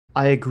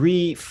I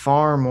agree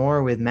far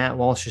more with Matt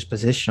Walsh's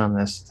position on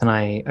this than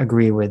I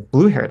agree with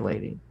blue-haired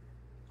lady.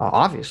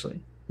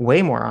 Obviously,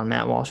 way more on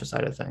Matt Walsh's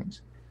side of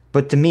things.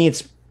 But to me,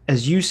 it's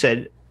as you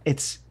said,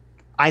 it's.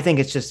 I think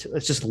it's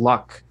just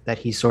luck that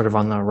he's sort of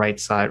on the right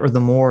side or the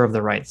more of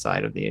the right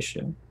side of the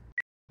issue.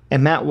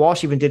 And Matt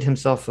Walsh even did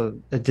himself a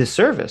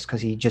disservice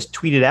because he just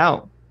tweeted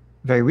out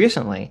very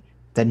recently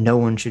that no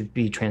one should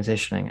be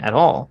transitioning at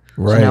all.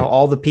 So now Right.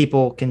 all the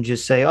people can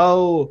just say,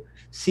 oh,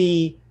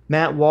 see,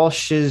 Matt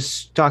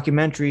Walsh's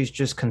documentary is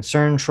just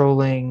concern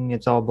trolling.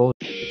 It's all bullshit.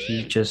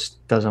 He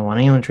just doesn't want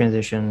anyone to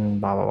transition,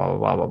 blah, blah, blah, blah,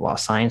 blah, blah, blah.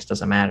 Science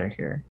doesn't matter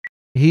here.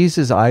 He's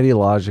as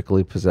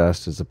ideologically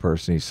possessed as the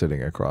person he's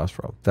sitting across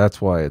from.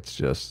 That's why it's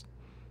just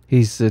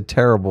he's a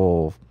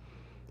terrible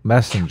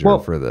messenger Well,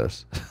 for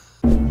this.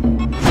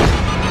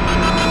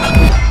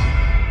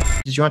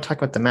 did you want to talk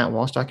about the Matt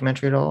Walsh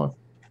documentary at all?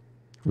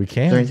 We Is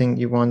there can. anything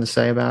you wanted to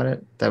say about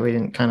it that we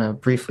didn't kind of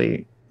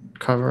briefly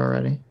cover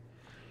already?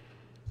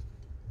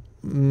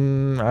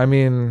 I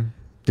mean,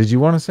 did you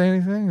want to say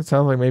anything? It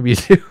sounds like maybe you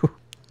do.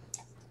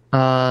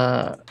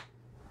 Uh,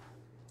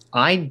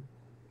 I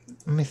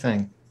let me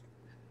think.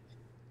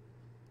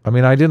 I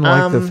mean, I didn't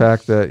like the Um,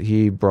 fact that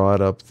he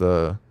brought up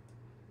the.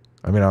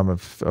 I mean, I'm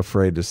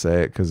afraid to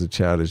say it because the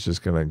chat is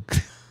just gonna.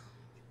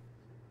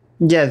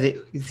 yeah,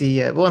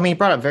 the well, I mean, he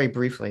brought up very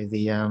briefly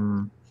the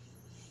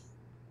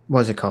what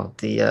was it called?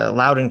 The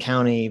Loudoun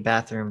County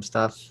bathroom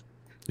stuff,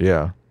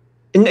 Yeah,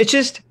 and it's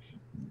just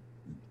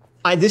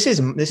I this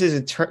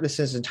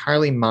is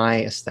entirely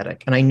my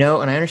aesthetic, and I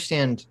know and I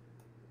understand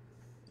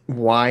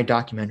why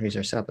documentaries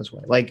are set up this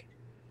way. Like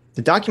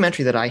the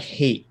documentary that I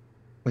hate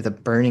with a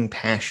burning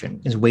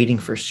passion is Waiting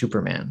for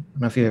Superman. I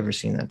don't know if you've ever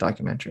seen that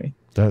documentary.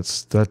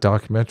 that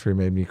documentary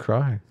made me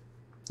cry.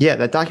 Yeah,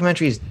 that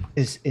documentary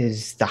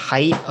is the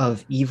height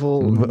of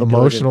evil manipulative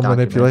Emotional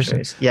manipulation.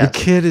 documentaries. The Yes,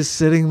 kid is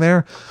sitting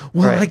there.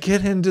 Will I right,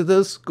 get into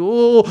the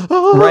school?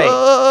 right.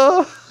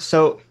 Ah!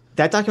 So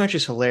that documentary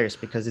is hilarious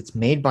because it's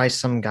made by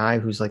some guy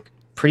who's like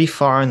pretty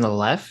far on the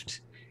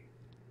left,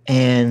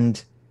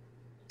 and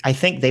I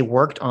think they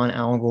worked on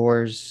Al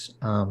Gore's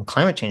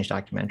climate change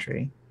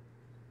documentary,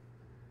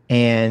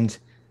 and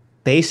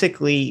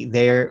basically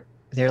they're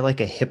like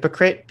a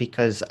hypocrite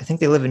because I think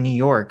they live in New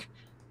York,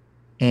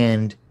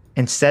 and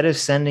instead of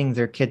sending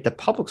their kid to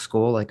public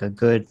school like a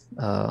good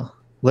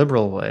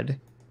liberal would,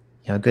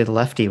 a good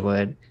lefty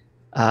would,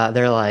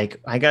 they're like,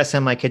 I gotta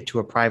send my kid to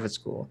a private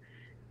school,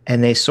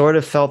 and they sort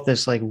of felt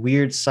this like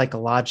weird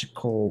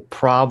psychological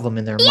problem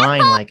in their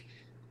mind, like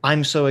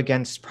I'm so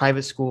against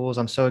private schools,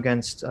 I'm so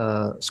against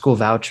school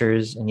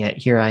vouchers, and yet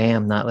here I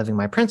am not living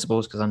my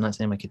principles because I'm not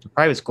sending my kid to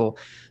private school.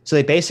 So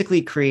they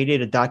basically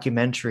created a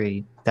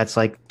documentary that's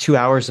like 2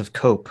 hours of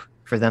cope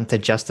for them to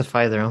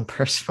justify their own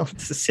personal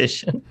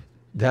decision.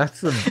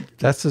 That's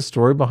the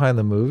story behind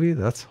the movie.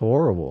 That's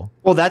horrible.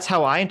 Well, that's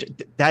how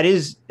that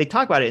is. They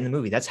talk about it in the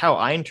movie. That's how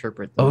I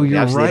interpret the Oh, movie.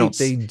 you're Obviously, right.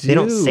 They they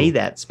don't say do.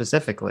 that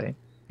specifically.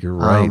 You're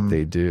right. Um,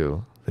 They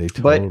do. They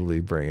but totally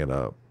bring it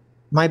up.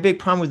 my big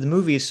problem with the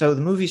movie is so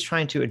the movie's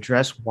trying to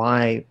address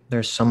why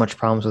there's so much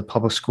problems with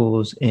public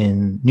schools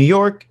in New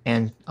York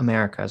and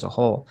America as a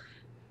whole.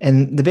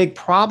 And the big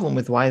problem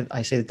with why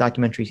I say the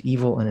documentary is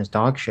evil and is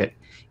dog shit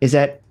is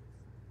that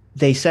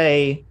they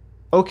say,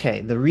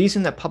 okay, the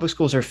reason that public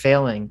schools are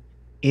failing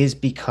is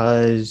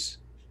because,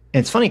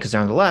 and it's funny because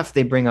they're on the left,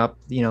 they bring up,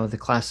 the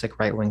classic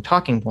right wing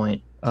talking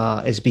point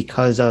is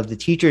because of the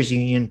teachers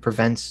union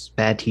prevents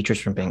bad teachers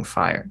from being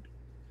fired.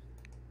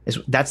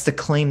 That's the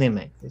claim they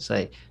make. They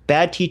say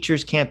bad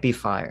teachers can't be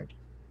fired.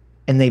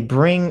 And they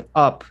bring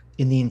up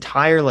in the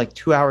entire like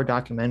 2 hour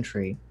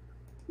documentary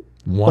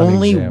One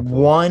only example.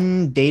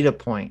 one data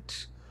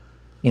point,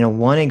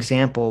 one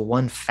example,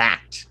 one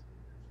fact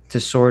to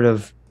sort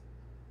of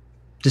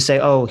to say,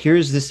 oh,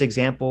 here's this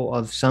example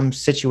of some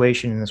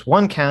situation in this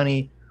one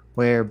county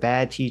where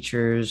bad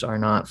teachers are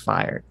not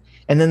fired.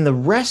 And then the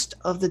rest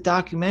of the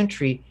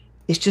documentary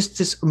is just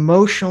this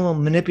emotional,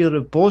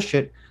 manipulative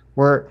bullshit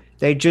where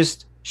they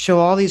just show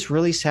all these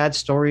really sad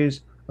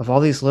stories of all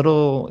these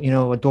little,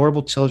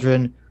 adorable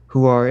children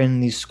who are in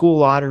these school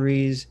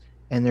lotteries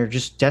and they're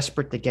just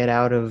desperate to get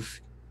out of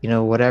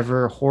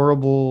whatever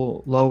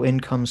horrible low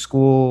income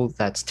school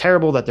that's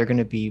terrible that they're going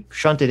to be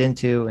shunted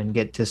into and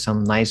get to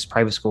some nice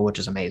private school, which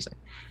is amazing.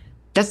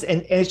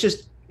 And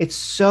it's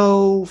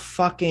so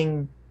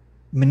fucking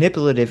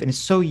manipulative and it's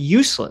so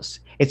useless.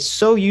 It's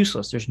so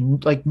useless. There's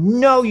like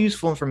no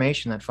useful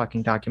information in that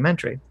fucking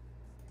documentary.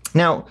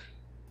 Now,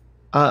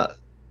 uh,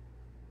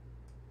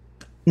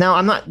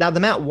 now the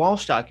Matt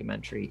Walsh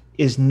documentary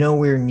is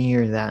nowhere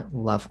near that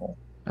level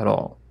at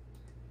all.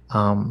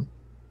 Um,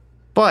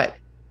 but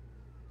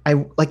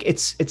I like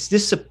it's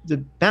this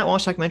the Matt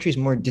Walsh documentary is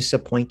more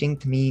disappointing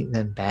to me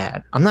than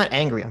bad. I'm not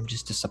angry, I'm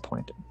just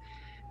disappointed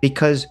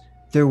because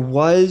there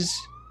was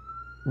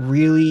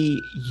really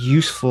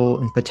useful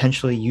and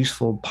potentially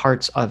useful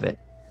parts of it.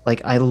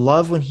 Like I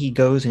love when he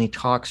goes and he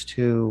talks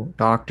to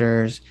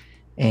doctors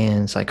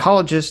and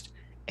psychologists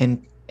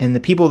and the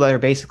people that are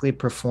basically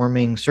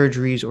performing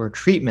surgeries or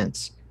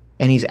treatments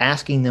and he's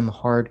asking them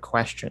hard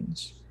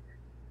questions.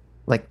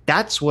 Like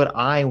that's what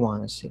I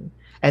want to see.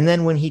 And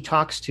then when he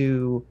talks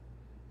to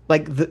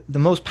like the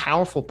most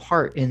powerful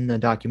part in the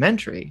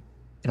documentary,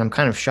 and I'm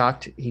kind of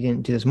shocked he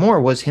didn't do this more,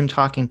 was him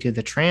talking to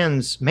the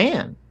trans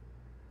man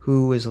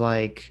who was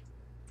like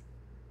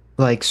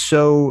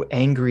so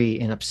angry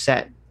and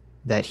upset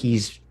that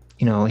he's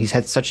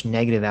had such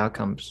negative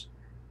outcomes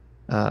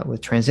with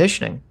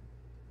transitioning.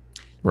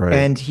 Right.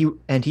 And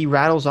he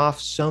rattles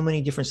off so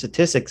many different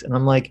statistics, and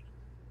I'm like,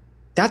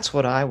 that's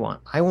what I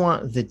want. I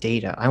want the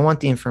data. I want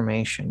the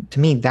information. To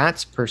me,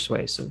 that's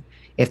persuasive.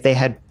 If they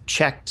had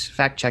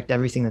fact checked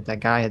everything that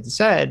guy had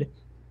said,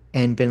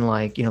 and been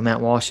like,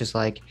 Matt Walsh is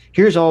like,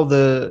 here's all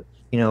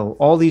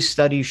these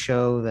studies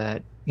show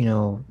that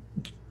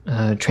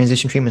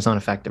transition treatment is not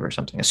effective or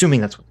something.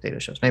 Assuming that's what the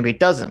data shows. Maybe it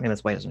doesn't. Maybe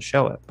that's why it doesn't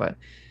show it.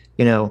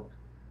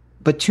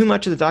 But too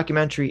much of the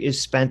documentary is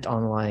spent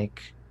on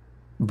like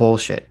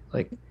bullshit.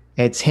 Like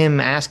it's him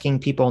asking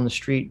people on the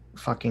street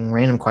fucking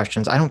random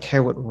questions. I don't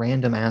care what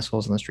random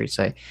assholes on the street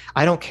say.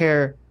 I don't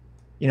care.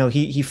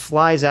 He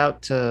flies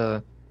out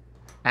to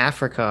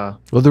Africa,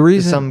 well, the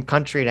reason some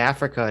country in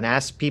Africa, and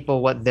asks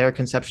people what their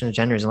conception of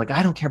gender is. And like,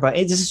 I don't care about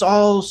it. This is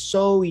all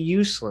so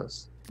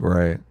useless.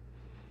 Right.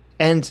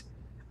 And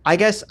I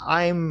guess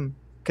I'm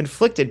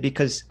conflicted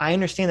because I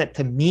understand that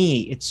to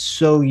me it's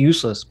so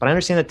useless, but I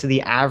understand that to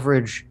the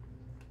average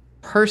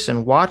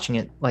person watching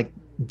it, like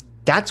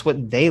that's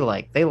what they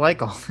like. They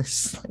like all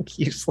this like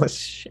useless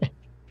shit.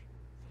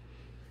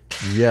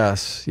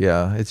 Yes,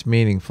 yeah, it's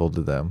meaningful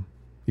to them.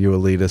 You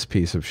elitist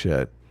piece of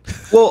shit.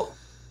 Well,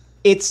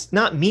 it's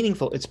not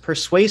meaningful. It's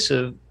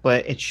persuasive,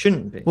 but it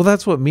shouldn't be. Well,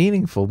 that's what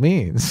meaningful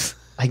means.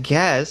 I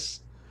guess.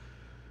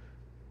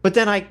 But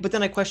then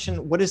I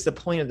question, what is the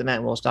point of the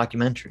Matt Walsh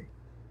documentary?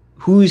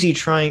 Who is he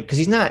trying? Because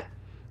he's not.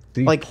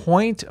 The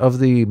point of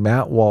the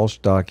Matt Walsh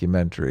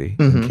documentary,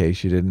 in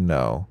case you didn't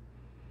know,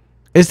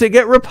 is to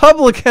get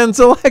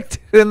Republicans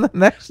elected in the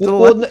next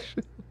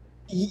election.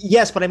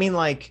 Yes, but I mean,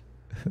 like,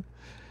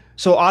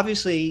 so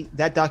obviously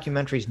that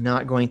documentary is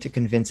not going to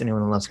convince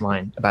anyone in left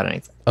mind about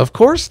anything. Of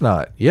course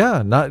not.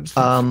 Yeah, not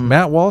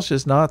Matt Walsh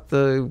is not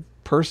the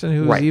person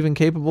who's even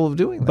capable of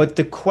doing that. But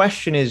the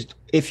question is,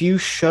 if you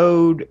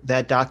showed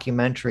that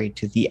documentary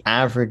to the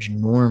average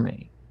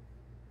normie,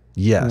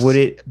 yes, would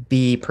it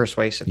be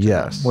persuasive to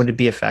them? Would it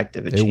be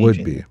effective at changing? It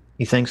would be.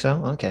 You think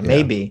so? Okay,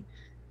 maybe.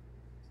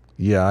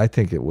 Yeah, I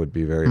think it would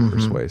be very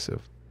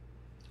persuasive.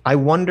 I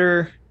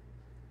wonder.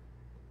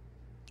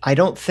 I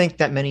don't think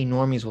that many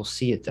normies will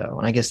see it though,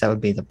 and I guess that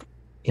would be the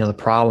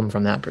problem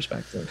from that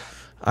perspective.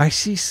 I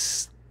see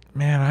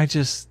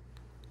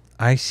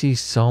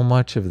so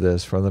much of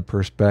this from the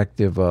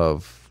perspective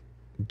of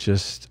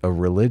just a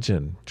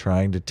religion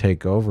trying to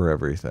take over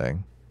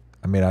everything.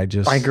 I mean, I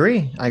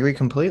agree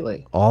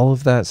completely. All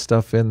of that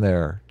stuff in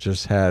there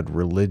just had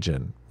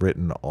religion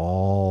written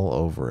all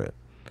over it.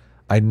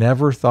 I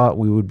never thought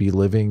we would be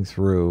living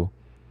through.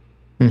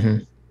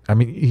 I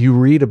mean, you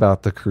read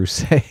about the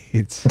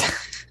Crusades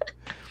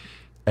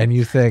and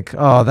you think,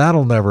 oh,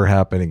 that'll never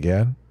happen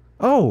again.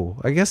 Oh,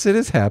 I guess it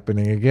is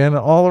happening again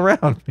all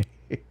around me.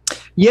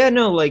 Yeah,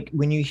 no, like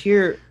when you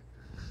hear,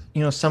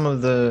 some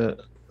of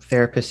the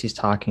therapists he's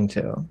talking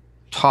to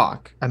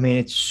talk, I mean,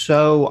 it's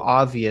so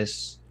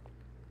obvious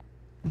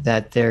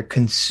that they're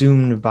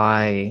consumed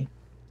by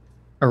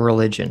a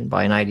religion,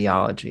 by an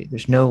ideology.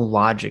 There's no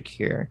logic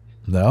here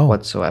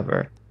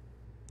whatsoever.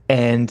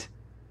 And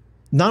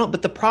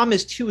but the problem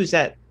is too, is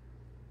that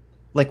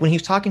like when he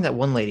was talking to that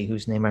one lady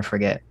whose name I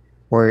forget,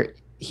 where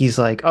he's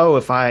like, oh,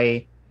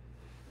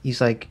 he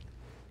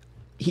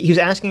was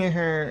asking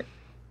her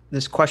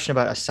this question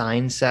about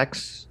assigned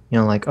sex,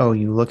 like, oh,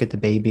 you look at the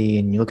baby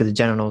and you look at the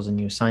genitals and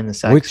you assign the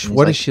sex.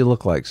 What does she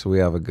look like? So we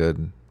have a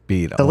good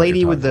beat. The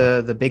lady with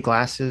the big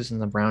glasses and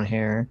the brown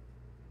hair.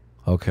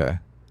 Okay.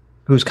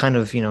 Who's kind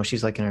of,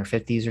 she's like in her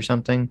 50s or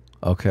something.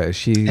 Okay.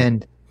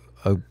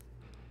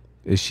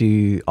 Is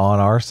she on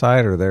our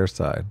side or their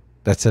side?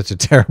 That's such a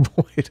terrible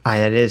way to...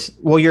 That is.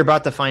 Well, you're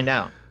about to find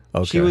out.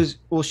 Okay.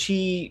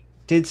 She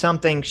did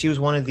something. She was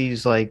one of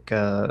these like,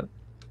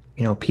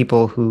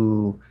 people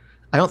who,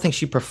 I don't think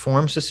she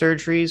performs the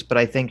surgeries, but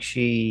I think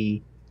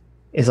she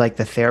is like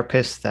the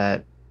therapist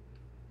that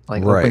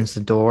like opens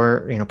the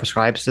door,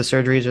 prescribes the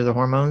surgeries or the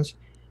hormones.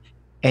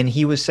 And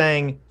he was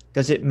saying,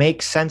 does it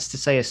make sense to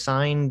say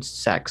assigned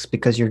sex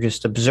because you're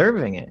just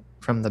observing it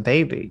from the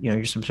baby?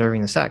 You're just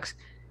observing the sex.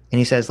 And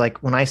he says, like,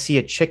 when I see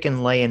a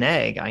chicken lay an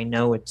egg, I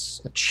know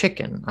it's a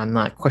chicken. I'm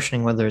not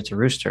questioning whether it's a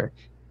rooster.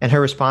 And her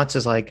response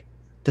is like,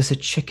 does a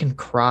chicken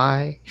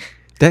cry?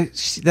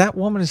 That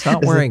woman is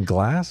not wearing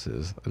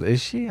glasses.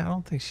 Is she? I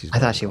don't think she's. I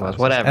thought she was.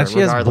 Whatever. And she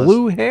has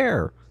blue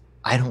hair.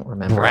 I don't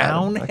remember.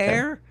 Brown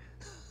hair?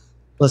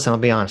 Listen, I'll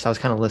be honest. I was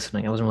kind of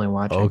listening. I wasn't really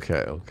watching.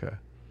 Okay.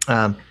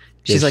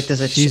 She's like,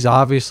 she's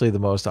obviously the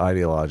most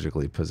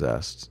ideologically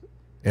possessed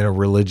in a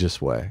religious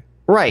way.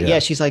 Right. Yeah.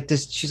 She's like,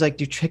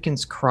 do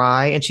chickens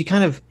cry? And she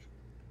kind of,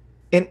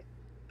 and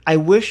I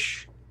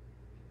wish,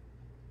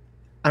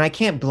 and I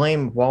can't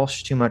blame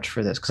Walsh too much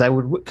for this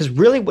because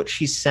really what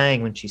she's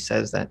saying when she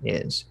says that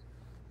is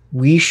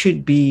we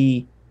should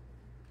be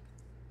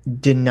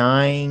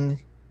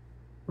denying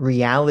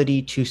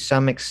reality to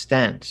some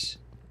extent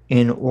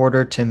in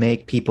order to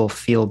make people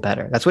feel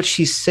better. That's what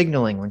she's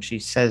signaling when she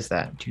says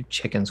that. Do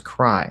chickens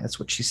cry? That's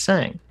what she's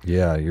saying.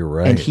 Yeah, you're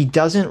right. And he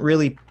doesn't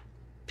really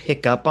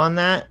pick up on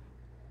that.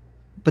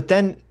 But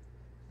then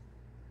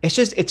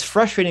it's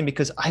frustrating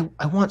because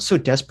I want so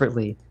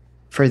desperately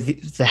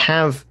to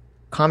have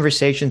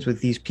conversations with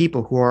these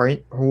people who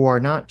are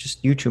not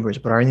just YouTubers,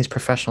 but are in these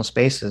professional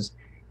spaces,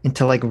 and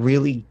to like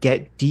really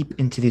get deep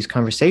into these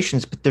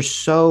conversations, but they're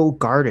so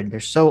guarded. They're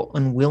so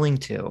unwilling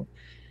to,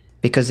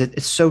 because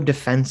it's so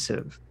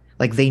defensive.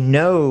 Like they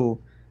know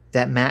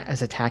that Matt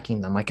is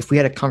attacking them. Like if we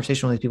had a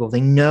conversation with these people, they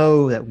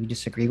know that we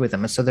disagree with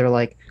them. And so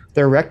they're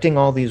erecting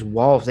all these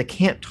walls. They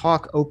can't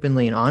talk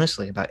openly and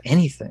honestly about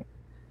anything.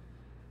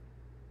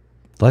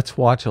 Let's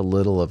watch a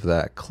little of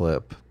that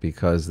clip,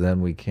 because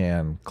then we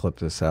can clip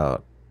this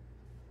out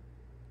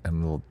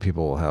and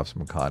people will have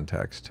some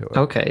context to it.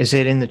 Okay. Is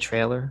it in the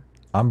trailer?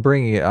 I'm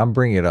bringing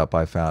it up.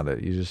 I found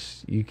it.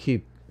 You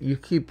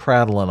keep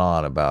prattling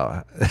on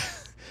about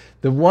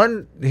the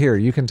one here.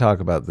 You can talk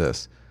about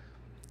this.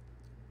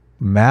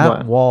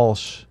 Matt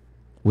Walsh,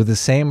 with the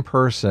same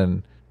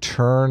person,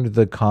 turned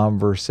the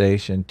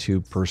conversation to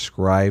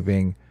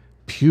prescribing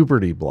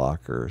puberty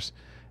blockers,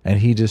 and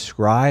he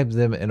described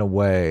them in a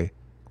way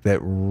that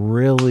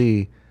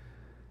really,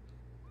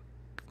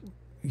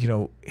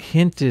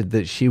 hinted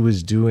that she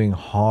was doing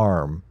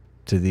harm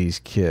to these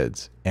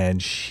kids,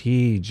 and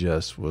she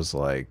just was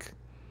like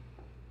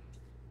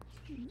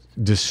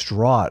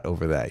distraught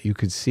over that. You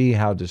could see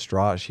how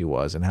distraught she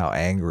was and how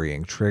angry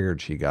and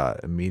triggered she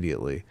got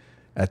immediately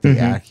at the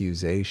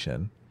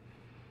accusation,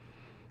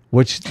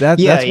 which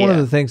that's one of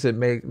the things that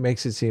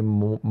makes it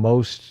seem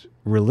most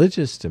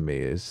religious to me,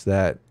 is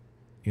that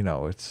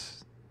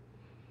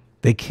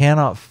they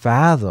cannot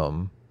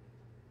fathom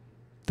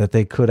that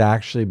they could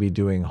actually be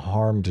doing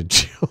harm to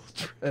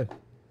children.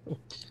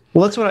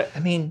 Well, that's what I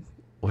mean.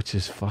 Which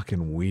is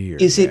fucking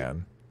weird,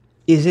 man.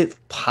 Is it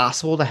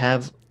possible to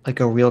have like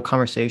a real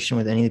conversation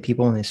with any of the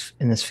people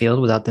in this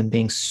field without them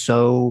being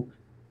so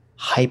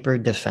hyper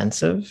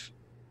defensive?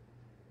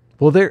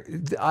 Well,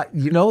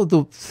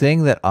 the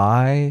thing that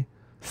I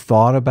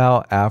thought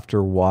about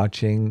after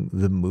watching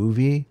the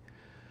movie,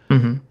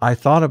 I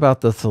thought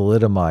about the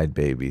thalidomide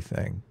baby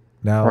thing.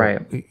 Now,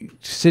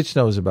 Sitch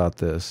knows about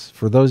this.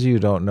 For those of you who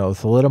don't know,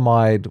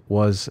 thalidomide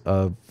was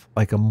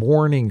like a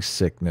morning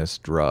sickness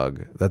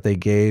drug that they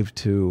gave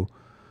to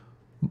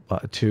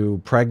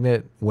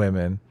pregnant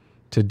women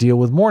to deal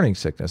with morning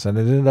sickness, and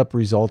it ended up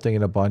resulting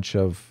in a bunch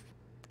of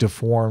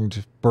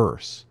deformed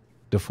births,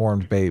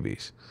 deformed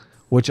babies,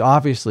 which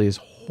obviously is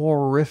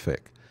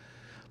horrific.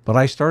 But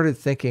I started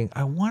thinking,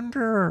 I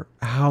wonder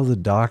how the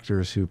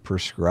doctors who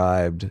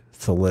prescribed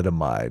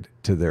thalidomide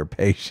to their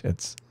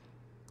patients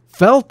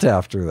felt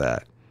after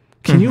that.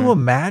 Can you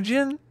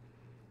imagine?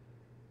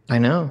 I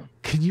know.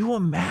 Can you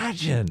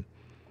imagine?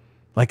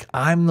 Like,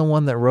 I'm the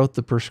one that wrote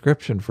the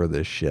prescription for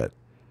this shit.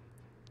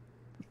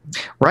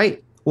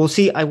 Right. Well,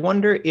 see, I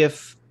wonder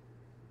if,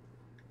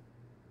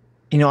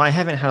 I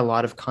haven't had a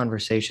lot of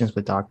conversations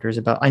with doctors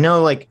about,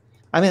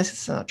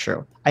 it's not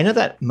true. I know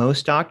that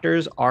most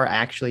doctors are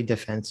actually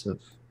defensive,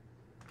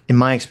 in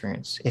my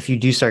experience. If you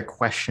do start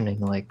questioning,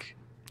 like,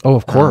 oh,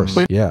 of course.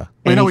 Yeah.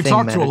 We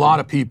talked to a lot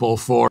of people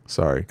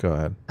Sorry, go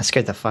ahead. I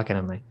scared the fuck out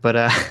of me. But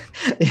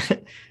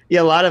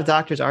yeah, a lot of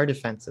doctors are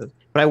defensive.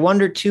 But I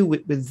wonder too,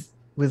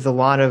 with a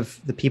lot of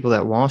the people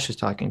that Walsh is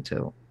talking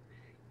to,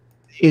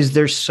 is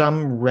there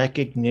some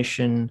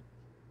recognition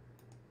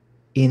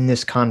in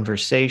this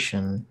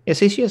conversation? Yeah,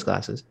 see, she has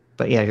glasses,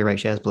 but yeah, you're right,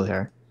 she has blue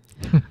hair.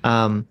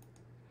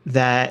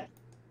 That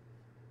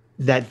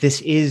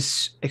this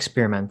is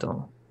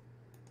experimental,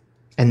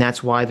 and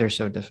that's why they're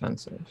so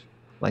defensive.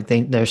 Like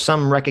there's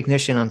some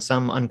recognition on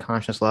some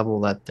unconscious level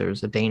that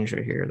there's a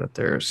danger here that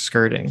they're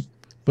skirting.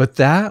 But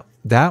that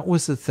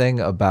was the thing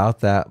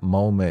about that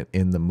moment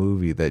in the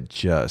movie that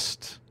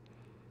just,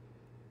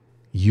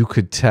 you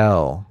could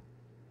tell.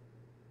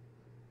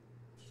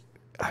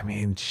 I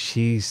mean,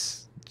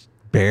 she's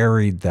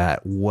buried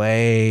that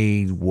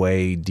way,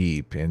 way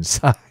deep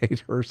inside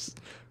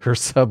her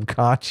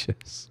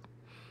subconscious.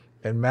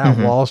 And Matt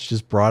Walsh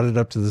just brought it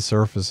up to the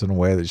surface in a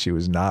way that she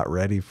was not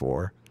ready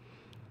for.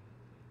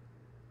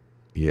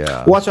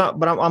 Yeah. Well,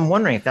 but I'm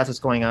wondering if that's what's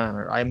going on.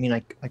 Or I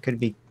could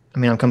be.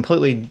 I'm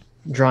completely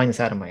drawing this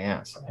out of my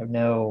ass. I have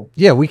no.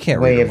 Yeah, we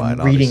can't way read of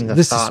mind, reading the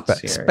this thoughts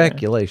is here.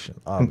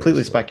 Speculation. Yeah.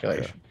 Completely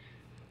speculation. Yeah.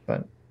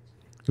 But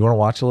you want to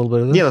watch a little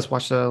bit of this? Yeah, let's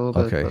watch a little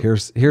bit. Okay,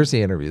 here's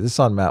the interview. This is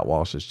on Matt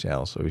Walsh's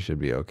channel, so we should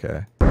be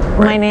okay.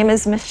 My name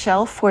is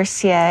Michelle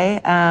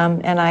Forcier,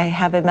 and I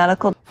have a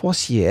medical.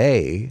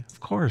 Forcier, of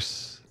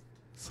course.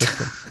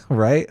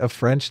 Right? A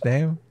French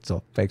name?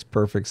 So makes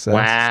perfect sense.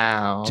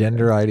 Wow.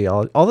 Gender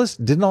ideology. All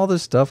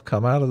this stuff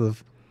come out of the.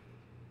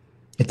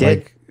 It did.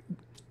 Like,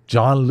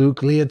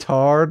 Jean-Luc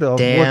Lyotard.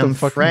 Damn, what the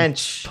fucking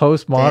French.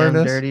 Postmodernist.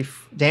 Damn dirty,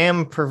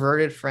 damn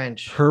perverted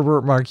French.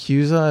 Herbert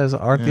Marcuse.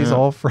 Aren't these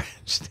all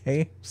French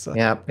names?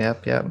 Yep.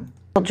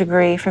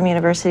 degree from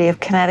University of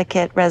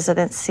Connecticut,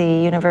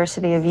 residency,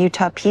 University of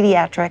Utah,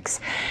 pediatrics,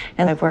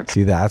 and I've worked.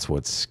 See, that's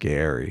what's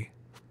scary.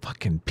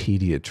 Fucking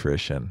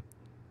pediatrician.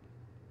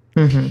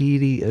 Mm-hmm.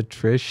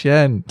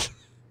 Pediatrician.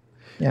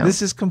 Yeah.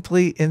 This is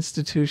complete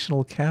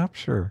institutional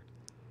capture.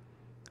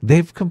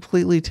 They've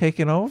completely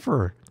taken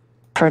over.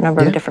 For a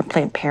number of different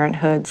Planned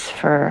Parenthoods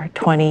for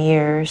 20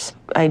 years.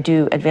 I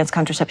do advanced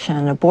contraception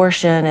and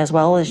abortion, as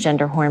well as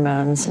gender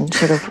hormones, and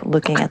sort of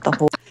looking at the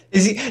whole.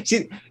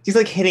 She's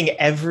like hitting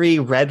every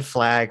red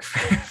flag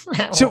for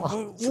that.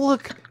 So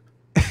look,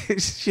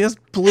 she has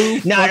blue.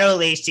 Not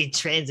only is she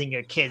transing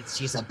your kids,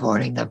 she's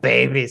aborting the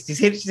babies. She's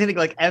hitting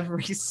like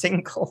every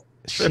single.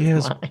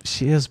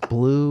 She has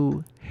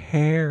blue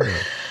hair.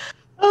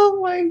 Oh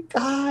my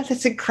God,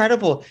 that's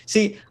incredible.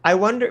 See, I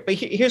wonder, but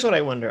here's what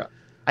I wonder.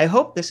 I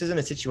hope this isn't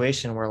a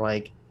situation where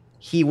like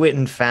he went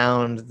and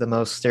found the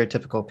most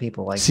stereotypical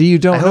people. Like, see, you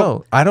don't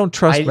know. I don't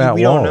trust Matt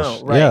we Walsh.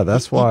 Don't know, right? Yeah,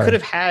 that's why. He could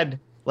have had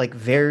like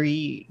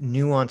very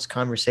nuanced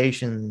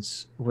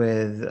conversations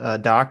with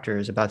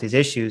doctors about these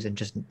issues and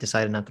just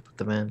decided not to put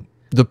them in.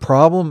 The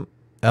problem,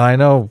 and I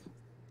know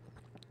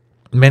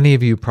many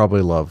of you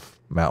probably love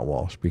Matt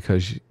Walsh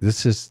because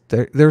this is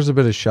there's a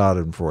bit of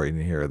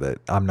schadenfreude here that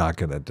I'm not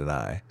going to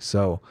deny.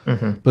 So,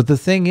 but the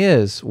thing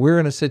is, we're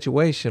in a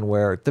situation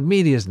where the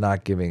media is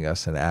not giving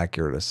us an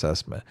accurate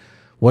assessment.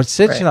 What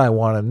Sitch and I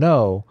want to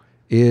know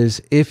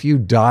is if you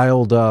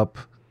dialed up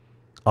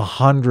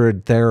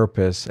 100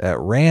 therapists at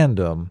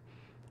random,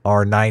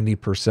 are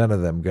 90%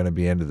 of them going to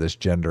be into this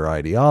gender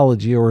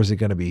ideology, or is it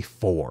going to be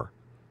 4?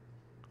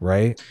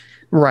 Right.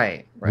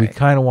 We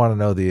kind of want to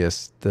know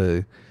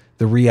the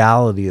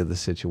reality of the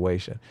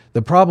situation.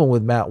 The problem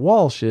with Matt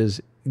Walsh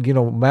is, you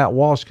know, Matt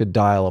Walsh could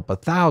dial up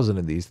 1,000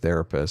 of these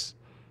therapists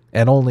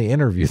and only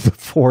interview the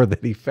 4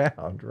 that he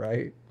found,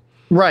 right?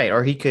 Right.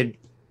 Or he could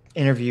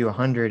interview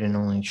 100 and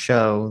only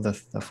show the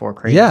 4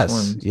 craziest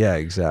ones. Yeah,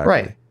 exactly.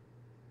 Right.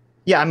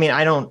 Yeah, I mean,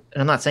 I'm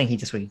not saying he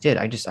just what he did.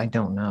 I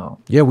don't know.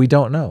 Yeah, we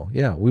don't know.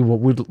 Yeah, we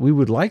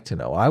would like to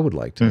know. I would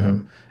like to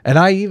know. And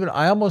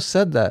I almost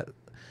said that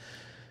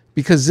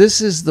because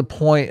this is the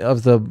point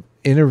of the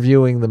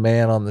interviewing the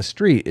man on the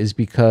street, is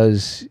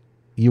because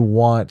you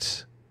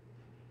want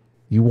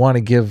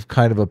to give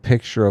kind of a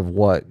picture of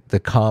what the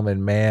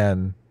common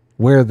man,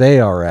 where they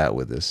are at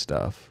with this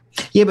stuff.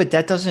 Yeah, but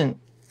that doesn't.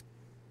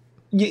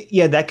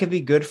 Yeah, that could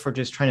be good for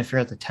just trying to figure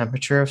out the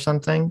temperature of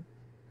something.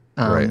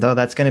 Though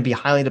that's going to be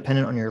highly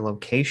dependent on your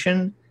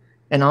location,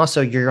 and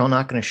also you're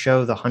not going to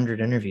show the 100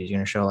 interviews. You're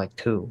going to show like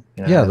 2. You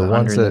know, yeah, the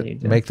ones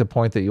that make the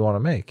point that you want to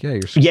make. Yeah,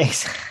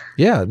 yes.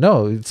 Yeah,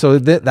 no. So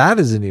that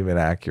isn't even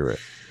accurate.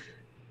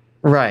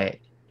 Right.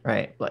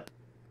 But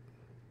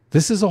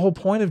this is the whole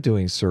point of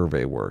doing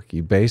survey work.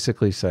 You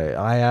basically say,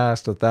 I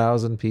asked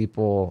 1,000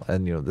 people,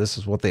 and you know this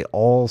is what they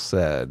all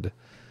said,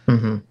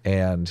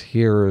 and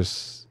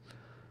here's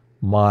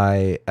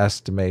my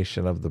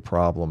estimation of the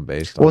problem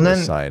based on the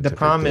scientific the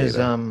problem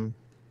data. Is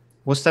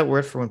what's that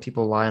word for when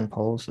people lie on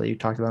polls that you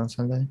talked about on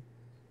Sunday?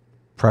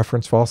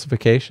 Preference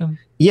falsification?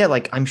 Yeah,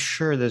 like I'm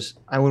sure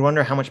I would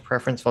wonder how much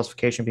preference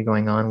falsification would be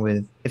going on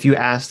with if you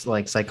asked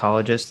like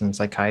psychologists and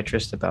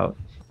psychiatrists about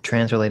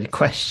trans-related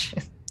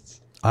questions.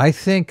 I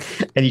think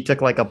and you took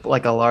like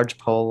a large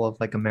poll of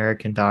like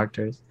American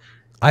doctors.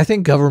 I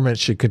think government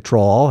should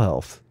control all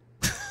health.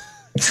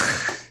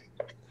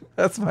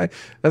 That's going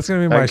to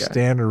be my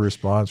standard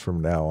response from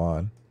now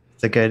on.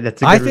 That's a good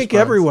I think response.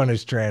 Everyone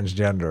is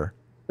transgender.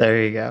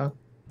 There you go.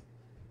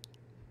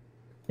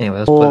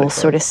 Anyway, whole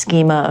sort of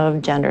schema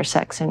of gender,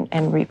 sex,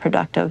 and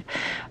reproductive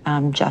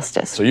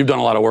justice. So you've done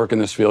a lot of work in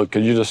this field.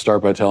 Could you just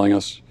start by telling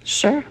us?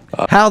 Sure.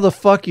 How the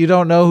fuck you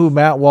don't know who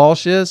Matt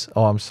Walsh is?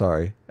 Oh, I'm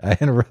sorry. I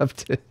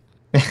interrupted.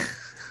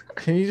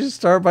 Can you just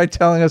start by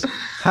telling us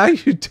how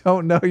you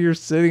don't know you're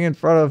sitting in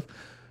front of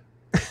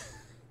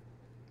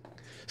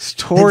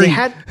story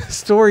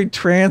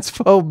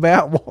transphobe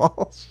Matt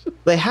Walsh?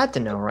 They had to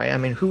know, right? I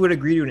mean, who would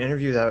agree to an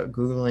interview without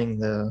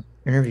Googling the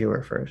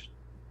interviewer first?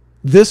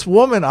 This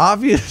woman,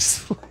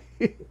 obviously.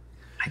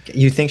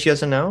 You think she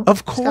doesn't know?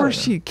 Of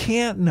course she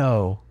can't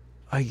know.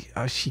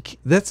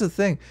 That's the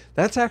thing.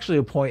 That's actually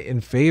a point in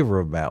favor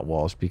of Matt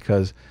Walsh,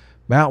 because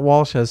Matt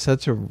Walsh has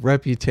such a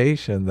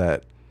reputation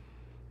that,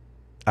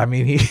 I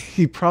mean,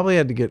 he probably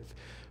had to get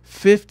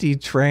 50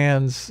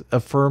 trans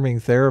affirming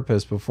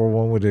therapists before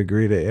one would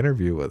agree to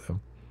interview with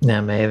him.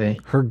 Yeah, maybe.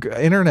 Her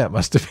internet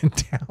must have been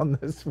down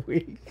this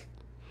week.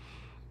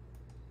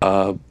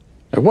 At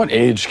what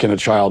age can a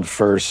child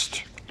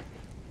first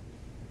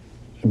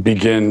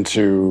begin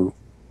to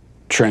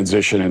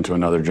transition into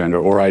another gender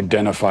or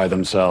identify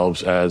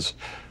themselves as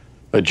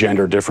a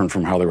gender different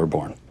from how they were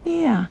born?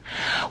 Yeah.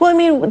 Well, I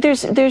mean,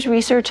 there's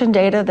research and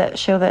data that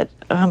show that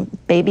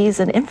babies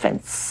and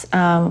infants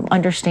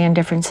understand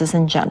differences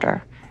in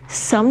gender.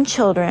 Some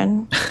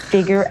children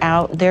figure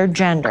out their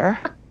gender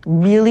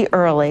really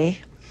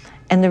early,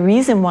 and the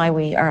reason why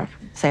we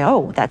say,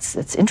 oh,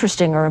 it's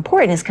interesting or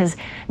important is because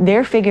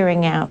they're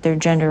figuring out their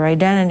gender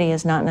identity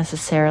is not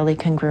necessarily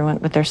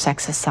congruent with their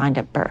sex assigned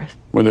at birth.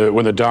 When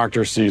the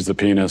doctor sees the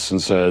penis and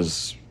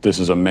says, this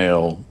is a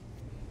male,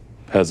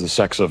 has the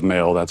sex of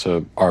male. That's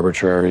a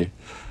arbitrary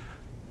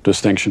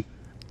distinction.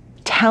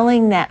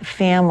 Telling that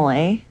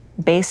family,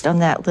 based on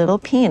that little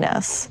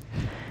penis.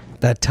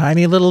 That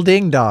tiny little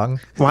ding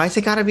dong. Why is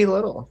it got to be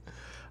little?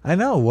 I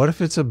know. What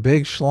if it's a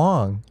big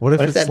schlong? What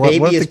if that baby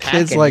what if is the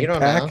kid's packing? like You don't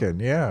know. packing?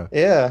 Yeah.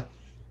 Yeah.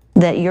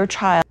 That your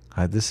child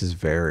This is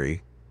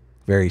very,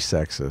 very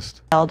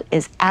sexist.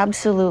 is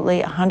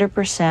absolutely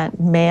 100%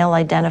 male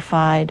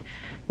identified,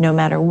 no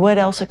matter what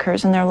else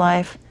occurs in their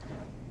life.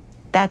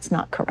 That's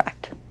not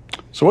correct.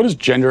 So what is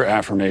gender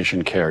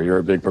affirmation care? You're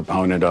a big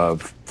proponent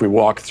of. If we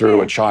walk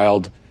through, a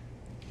child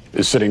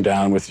is sitting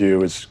down with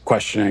you, is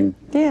questioning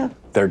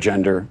their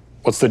gender.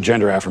 What's the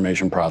gender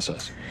affirmation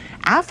process?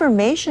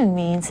 Affirmation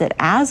means that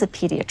as a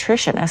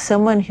pediatrician, as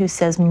someone who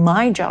says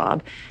my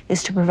job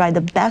is to provide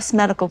the best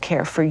medical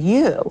care for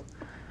you,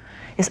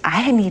 is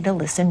I need to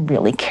listen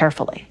really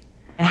carefully.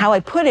 And how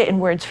I put it in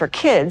words for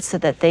kids so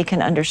that they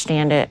can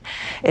understand it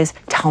is,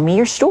 tell me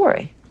your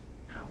story.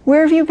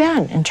 Where have you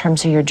been in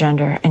terms of your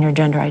gender and your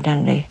gender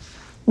identity?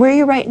 Where are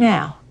you right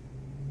now?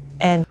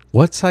 And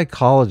what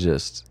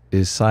psychologist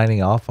is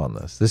signing off on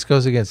this? This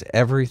goes against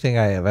everything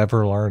I have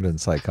ever learned in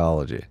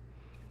psychology.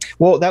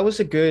 Well, that was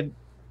a good...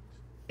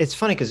 It's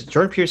funny because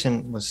Jordan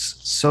Peterson was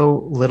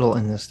so little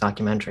in this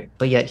documentary,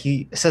 but yet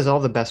he says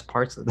all the best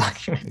parts of the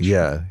documentary.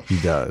 Yeah, he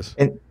does.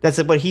 And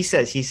that's what he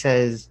says. He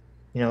says,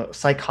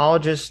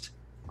 psychologists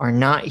are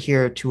not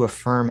here to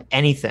affirm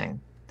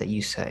anything that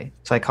you say.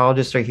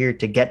 Psychologists are here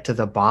to get to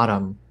the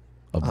bottom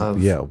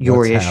of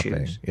your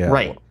issues. Yeah.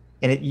 Right.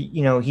 And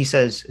he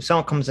says, if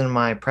someone comes into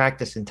my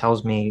practice and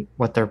tells me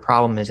what their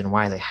problem is and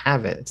why they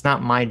have it, it's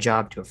not my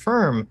job to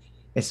affirm.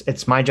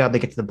 It's my job to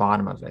get to the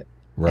bottom of it.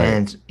 Right.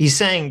 And he's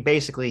saying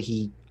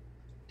basically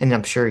and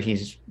I'm sure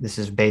this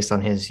is based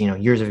on his,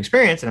 years of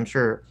experience, and I'm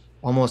sure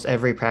almost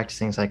every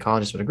practicing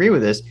psychologist would agree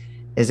with this,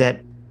 is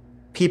that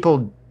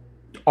people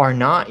are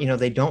not,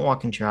 they don't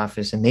walk into your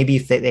office, and maybe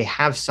if they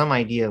have some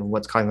idea of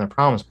what's causing their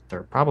problems, but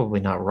they're probably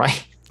not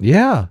right.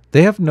 Yeah.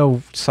 They have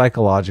no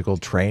psychological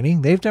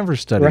training. They've never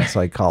studied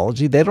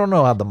psychology. They don't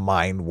know how the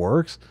mind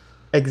works.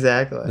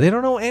 Exactly. They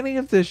don't know any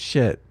of this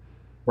shit.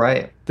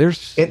 Right. They're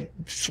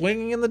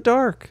swinging in the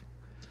dark.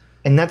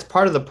 And that's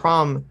part of the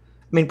problem.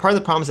 I mean, part of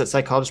the problems that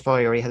psychologists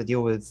probably already had to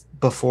deal with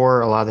before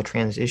a lot of the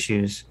trans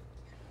issues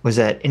was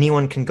that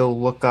anyone can go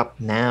look up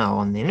now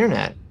on the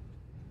internet,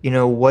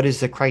 what is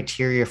the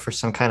criteria for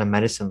some kind of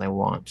medicine they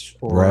want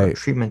or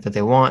treatment that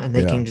they want. And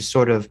they can just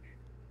sort of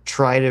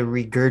try to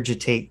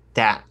regurgitate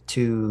that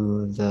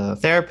to the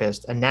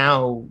therapist. And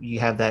now you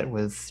have that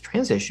with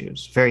trans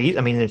issues.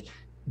 It's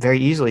very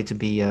easily to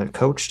be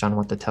coached on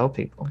what to tell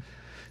people.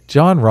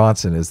 John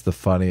Ronson is the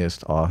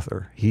funniest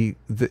author.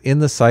 In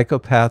the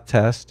psychopath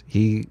test,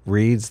 he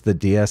reads the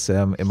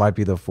DSM. It might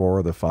be the 4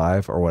 or the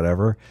 5 or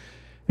whatever.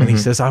 And he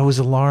says, I was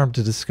alarmed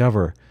to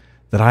discover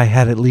that I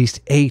had at least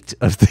 8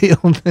 of the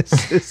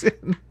illnesses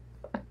in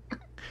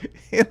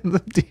the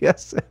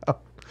DSM.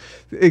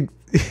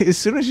 As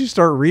soon as you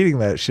start reading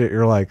that shit,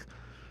 you're like,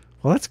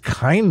 well, that's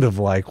kind of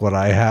like what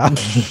I have.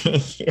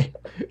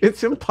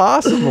 It's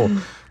impossible.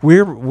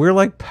 We're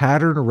like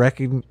pattern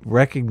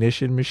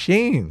recognition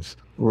machines.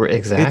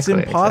 Exactly. It's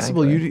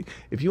impossible. Exactly.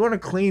 If you want a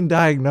clean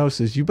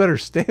diagnosis, you better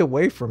stay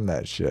away from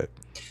that shit.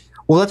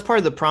 Well, that's part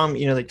of the problem,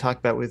 they talk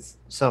about with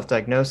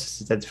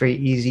self-diagnosis, is that it's very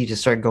easy to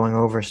start going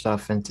over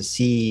stuff and to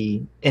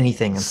see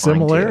anything and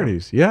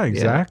similarities. Yeah,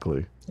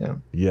 exactly. Yeah.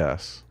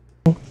 Yes.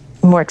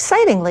 More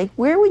excitingly,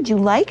 where would you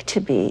like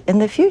to be in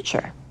the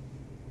future?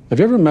 Have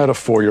you ever met a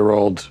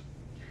 4-year-old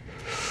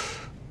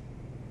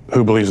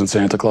who believes in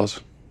Santa Claus?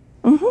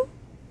 Mm-hmm.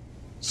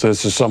 So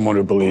this is someone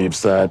who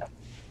believes that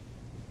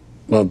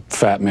a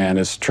fat man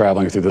is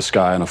traveling through the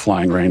sky on a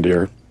flying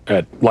reindeer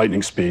at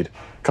lightning speed,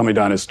 coming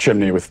down his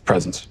chimney with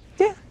presents.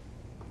 Yeah.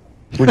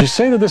 Would you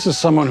say that this is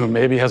someone who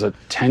maybe has a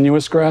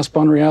tenuous grasp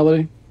on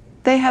reality?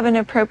 They have an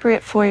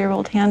appropriate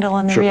 4-year-old handle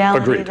on the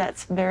reality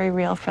that's very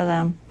real for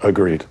them.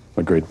 Agreed.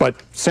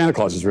 But Santa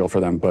Claus is real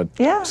for them, but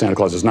Santa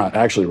Claus is not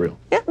actually real.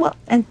 Yeah, well,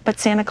 but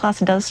Santa Claus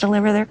does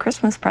deliver their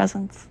Christmas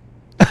presents.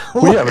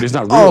 Well, yeah, but he's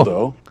not real,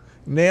 though.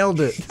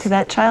 Nailed it. To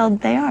that child,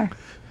 they are.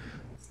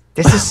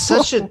 This is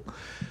such a...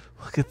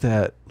 Look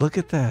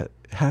at that.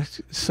 How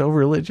so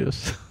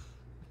religious.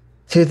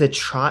 To the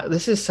child,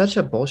 this is such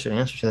a bullshit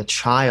answer. To the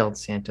child,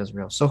 Santa's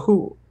real. So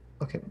who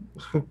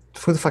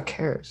the fuck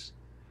cares?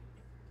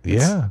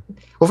 Yeah.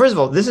 Well, first of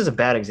all, this is a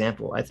bad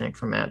example, I think,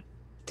 for Matt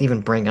to even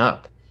bring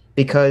up,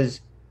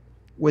 because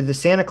with the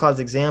Santa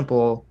Claus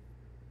example,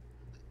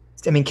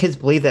 kids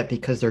believe that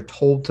because they're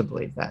told to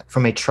believe that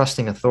from a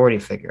trusting authority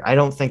figure. I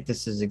don't think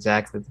this is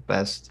exactly the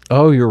best.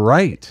 Oh, you're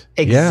right.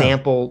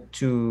 Example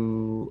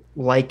to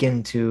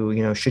liken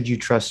to, should you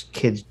trust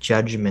kids'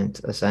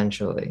 judgment,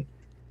 essentially.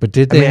 But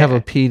did they have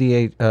a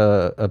PhD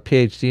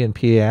in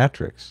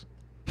pediatrics?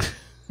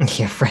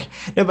 Yeah, right.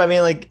 No, but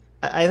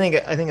I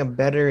think a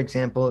better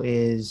example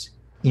is,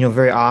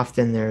 very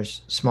often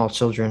there's small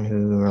children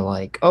who are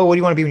like, oh, what do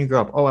you want to be when you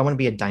grow up? Oh, I want to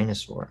be a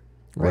dinosaur.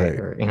 Right.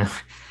 Or,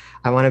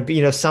 I want to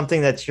be,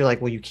 something that you're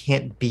like, well, you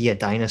can't be a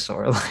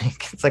dinosaur.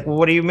 It's like, well,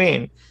 what do you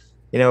mean?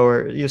 you know,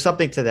 or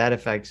something to that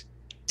effect.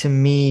 To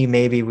me,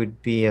 maybe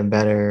would be a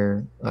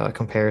better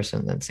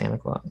comparison than Santa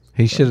Claus.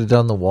 He should have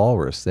done the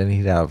walrus. Then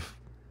he'd have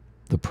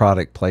the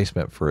product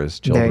placement for his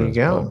There you children's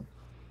go. book.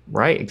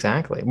 Right,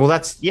 exactly. Well,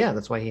 that's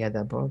why he had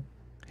that book.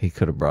 He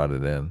could have brought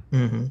it in.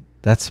 Mm-hmm.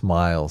 That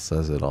smile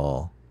says it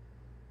all.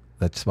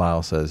 That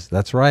smile says,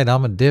 "That's right,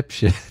 I'm a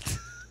dipshit."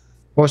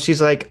 Well,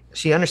 she's like,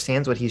 she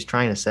understands what he's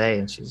trying to say,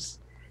 and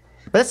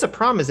but that's the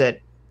problem, is that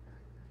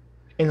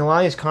in a lot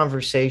of these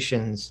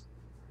conversations,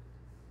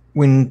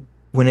 when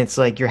it's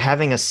like you're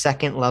having a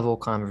second level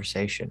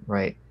conversation,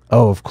 right?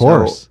 Oh, of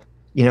course. So,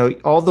 you know,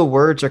 all the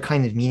words are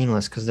kind of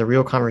meaningless because the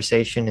real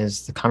conversation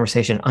is the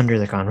conversation under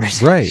the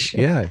conversation. Right.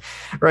 Yeah.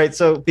 Right.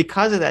 So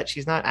because of that,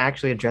 she's not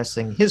actually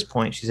addressing his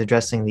point. She's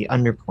addressing the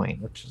under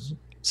point, which is,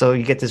 so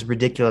you get this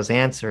ridiculous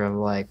answer of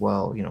like,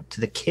 well, you know,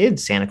 to the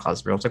kids, Santa Claus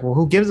is real. It's like, well,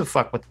 who gives a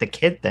fuck what the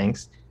kid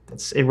thinks?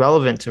 It's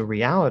irrelevant to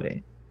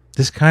reality.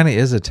 This kind of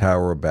is a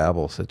Tower of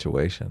Babel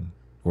situation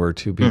where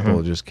two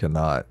people just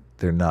cannot,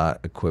 they're not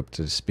equipped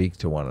to speak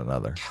to one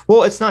another.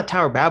 Well, it's not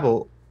Tower of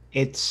Babel.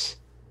 It's,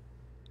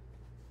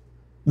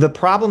 the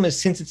problem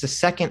is, since it's a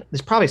second,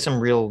 there's probably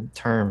some real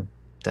term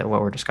that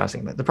what we're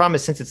discussing, but the problem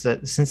is, since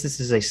this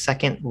is a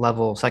second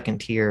level, second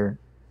tier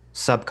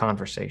sub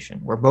conversation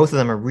where both of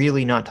them are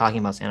really not talking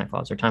about Santa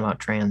Claus, they're talking about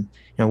trans,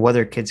 you know,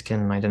 whether kids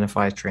can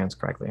identify as trans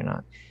correctly or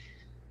not.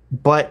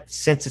 But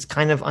since it's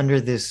kind of under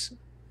this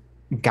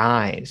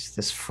guise,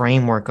 this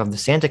framework of the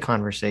Santa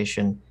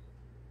conversation,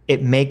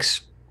 it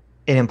makes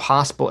it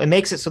impossible. It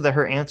makes it so that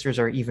her answers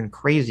are even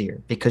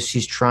crazier because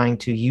she's trying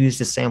to use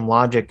the same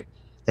logic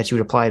that you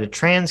would apply to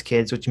trans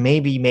kids, which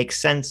maybe makes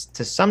sense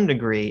to some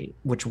degree,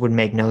 which would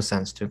make no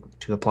sense to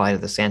apply to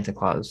the Santa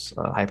Claus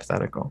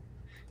hypothetical.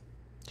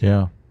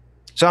 Yeah.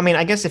 So, I mean,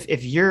 I guess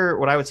if you're,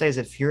 what I would say is,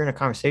 if you're in a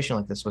conversation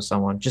like this with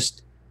someone,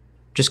 just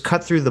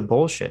cut through the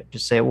bullshit.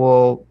 Just say,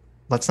 well,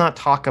 let's not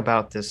talk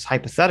about this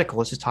hypothetical.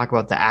 Let's just talk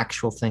about the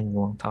actual thing we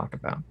want to talk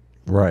about.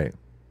 Right.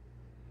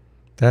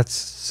 That's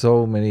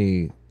so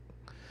many,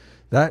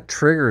 that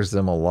triggers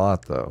them a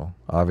lot, though.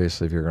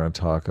 Obviously, if you're going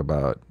to talk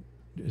about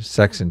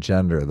sex and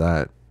gender,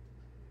 that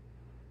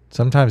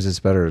sometimes it's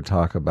better to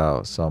talk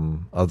about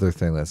some other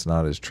thing that's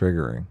not as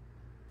triggering,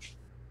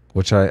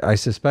 which I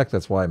suspect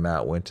that's why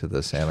Matt went to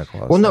the Santa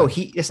Claus well no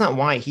thing. it's not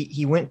why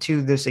he went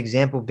to this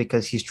example,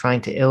 because he's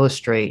trying to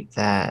illustrate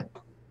that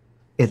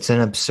it's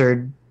an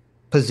absurd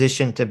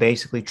position to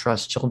basically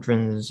trust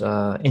children's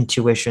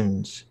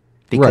intuitions,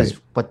 because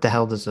Right. what the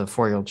hell does a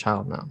 4-year-old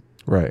child know?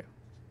 Right.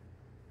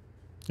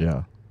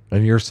 Yeah.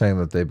 And you're saying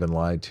that they've been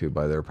lied to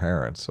by their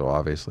parents, so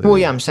obviously. Well,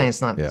 yeah, I'm saying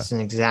it's not Yeah. It's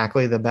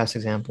exactly the best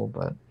example,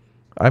 but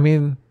I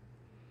mean,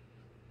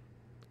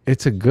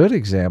 it's a good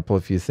example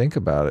if you think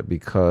about it,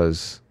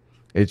 because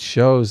it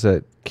shows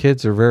that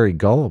kids are very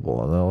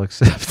gullible and they'll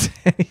accept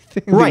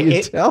anything Right, that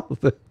you tell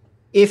them.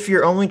 if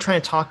you're only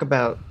trying to talk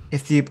about,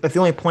 if the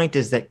only point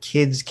is that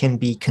kids can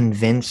be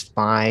convinced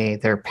by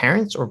their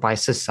parents or by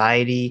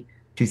society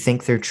to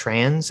think they're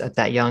trans at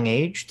that young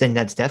age, then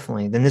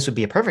then this would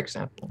be a perfect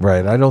example.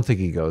 Right. I don't think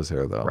he goes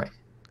there, though. Right.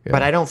 Yeah.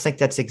 But I don't think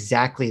that's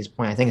exactly his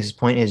point. I think his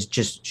point is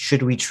just,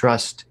 should we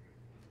trust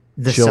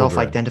the Children,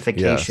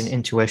 self-identification yes.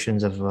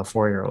 intuitions of a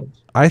 4-year-old?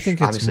 I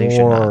think it's Obviously you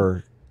should not.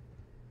 more,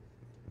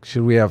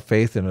 should we have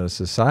faith in a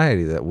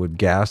society that would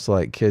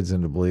gaslight kids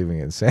into believing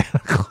in Santa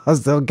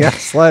Claus? They'll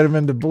gaslight them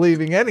into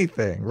believing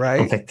anything, I don't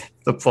right? think that's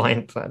the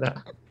point, but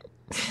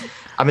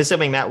I'm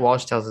assuming Matt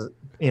Walsh tells us,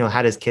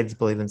 how does kids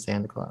believe in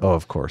Santa Claus? Oh,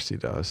 of course he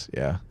does.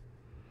 Yeah.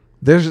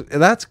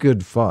 That's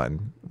good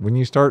fun. When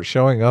you start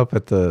showing up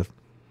at the,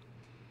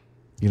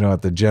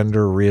 at the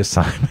gender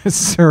reassignment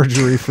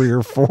surgery for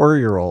your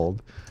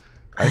 4-year-old,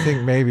 I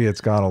think maybe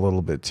it's gone a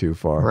little bit too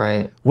far.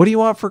 Right. What do you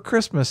want for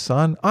Christmas,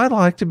 son? I'd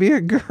like to be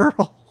a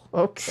girl.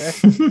 Okay.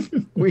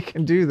 We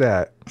can do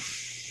that.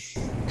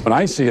 When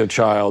I see a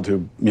child who,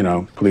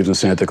 believes in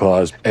Santa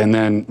Claus, and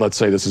then let's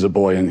say this is a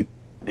boy and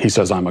he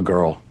says, I'm a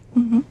girl.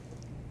 Mm-hmm.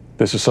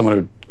 This is someone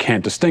who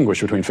can't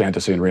distinguish between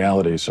fantasy and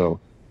reality. So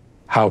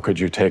how could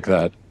you take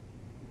that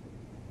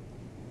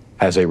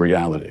as a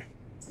reality?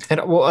 And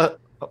I want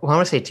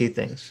to say two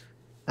things.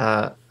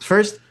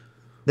 First,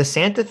 the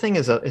Santa thing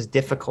is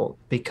difficult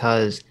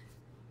because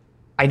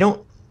I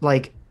don't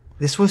like,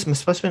 this was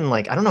supposed to have been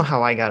like, I don't know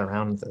how I got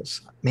around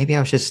this. Maybe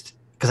I was just,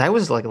 because I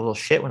was like a little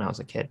shit when I was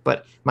a kid,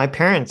 but my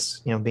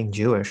parents, being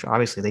Jewish,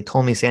 obviously they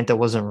told me Santa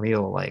wasn't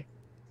real, like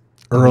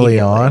early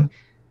on.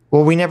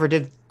 Well, we never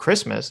did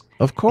Christmas.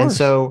 Of course. And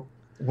so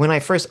when I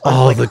first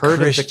the heard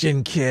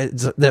Christian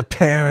kids, their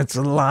parents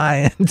are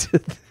lying to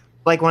them.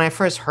 Like when I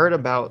first heard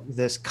about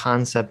this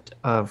concept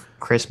of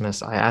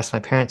Christmas, I asked my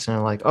parents and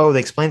they're like, oh, they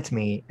explained to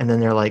me. And then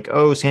they're like,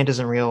 oh, Santa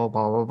isn't real,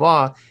 blah, blah,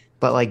 blah.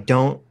 But like,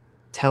 don't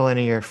tell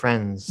any of your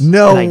friends.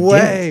 No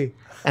way.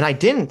 And I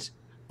didn't.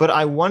 But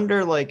I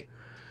wonder, like,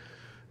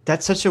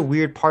 that's such a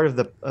weird part of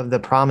the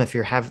problem. If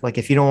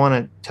you don't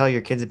want to tell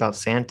your kids about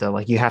Santa,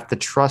 like you have to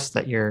trust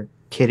that your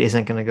kid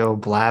isn't going to go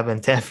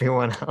blabbing to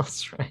everyone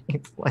else,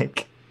 right?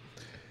 Like,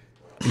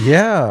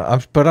 yeah,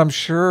 but I'm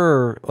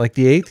sure like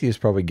the atheists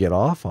probably get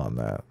off on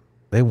that.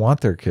 They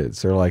want their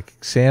kids. They're like,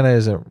 Santa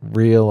isn't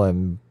real,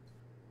 and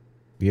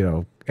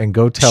and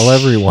go tell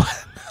everyone.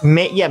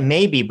 Yeah,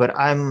 maybe, but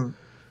I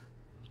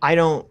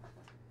don't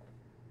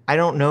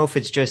know if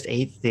it's just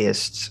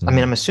atheists. I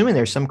mean, I'm assuming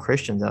there's some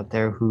Christians out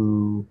there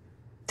who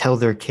tell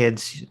their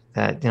kids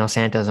that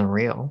Santa isn't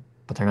real,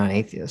 but they're not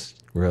atheists.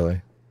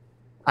 Really?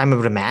 I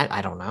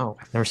don't know.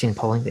 I've never seen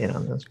polling data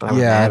on this, but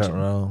I don't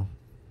know.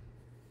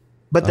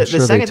 But I'm sure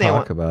the second they thing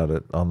talk about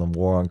it on the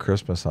War on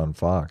Christmas on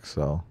Fox.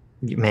 So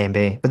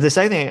maybe. But the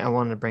second thing I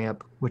wanted to bring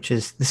up, which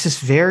is this is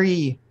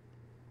very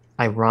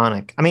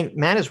ironic. I mean,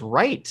 Matt is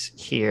right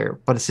here,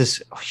 but it's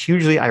just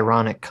hugely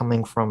ironic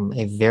coming from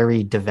a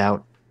very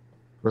devout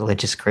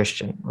religious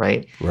Christian,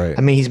 right? Right.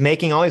 I mean, he's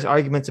making all these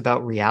arguments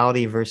about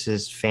reality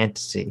versus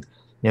fantasy.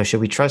 Should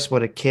we trust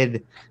what a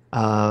kid,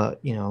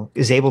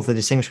 is able to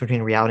distinguish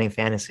between reality and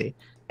fantasy?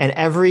 And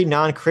every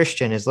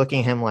non-Christian is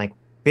looking at him like,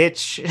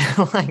 bitch,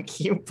 like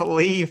you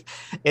believe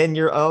in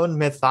your own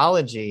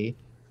mythology,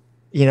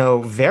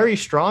 very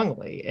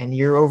strongly. And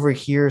you're over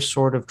here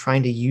sort of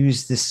trying to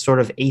use this sort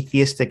of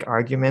atheistic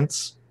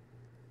arguments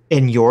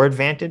in your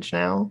advantage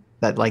now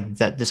that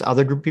this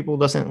other group of people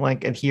doesn't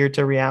like adhere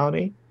to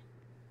reality.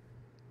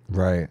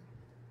 Right.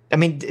 I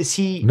mean, is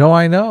he? No,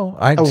 I know.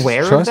 I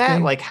aware trust of that.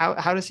 me. Like,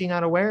 how does he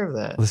not aware of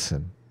that?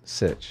 Listen,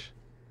 Sitch.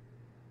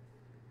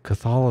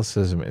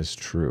 Catholicism is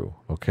true.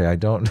 Okay, I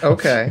don't know.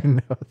 Okay. If you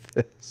know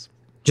this.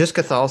 Just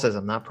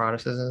Catholicism, not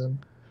Protestantism.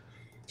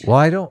 Well,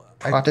 I don't.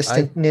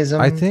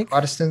 Protestantism. I think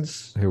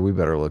Protestants. Here, we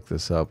better look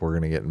this up. We're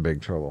gonna get in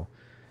big trouble.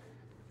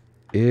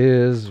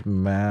 Is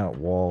Matt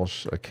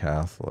Walsh a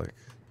Catholic?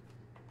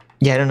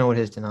 Yeah, I don't know what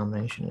his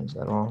denomination is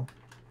at all.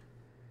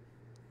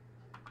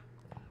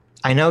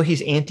 I know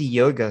he's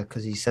anti-yoga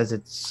because he says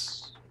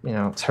it's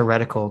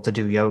heretical to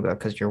do yoga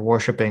because you're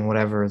worshiping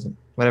whatever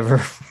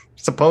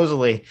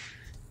supposedly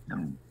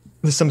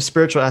there's some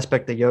spiritual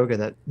aspect of yoga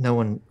that no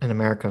one in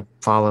America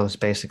follows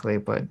basically,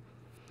 but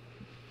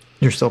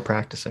you're still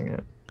practicing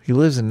it. He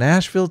lives in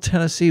Nashville,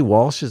 Tennessee.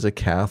 Walsh is a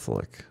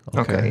Catholic.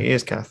 Okay, he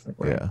is Catholic.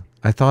 Right? Yeah,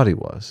 I thought he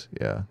was.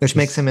 Yeah, which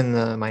makes him in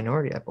the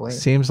minority, I believe.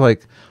 Seems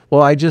like.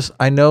 Well,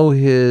 I know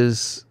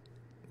his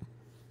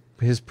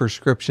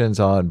prescriptions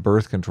on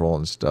birth control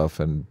and stuff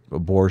and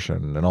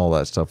abortion and all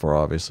that stuff are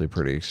obviously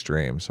pretty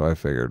extreme. So I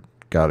figured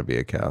got to be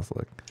a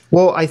Catholic.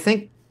 Well, I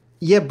think,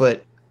 yeah,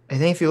 but I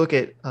think if you look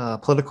at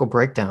political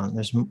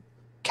breakdown,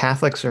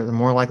 Catholics are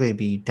more likely to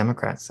be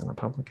Democrats than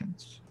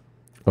Republicans.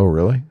 Oh,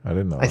 really? I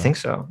didn't know. I think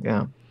so.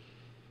 Yeah.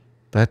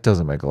 That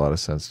doesn't make a lot of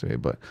sense to me,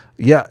 but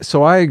yeah.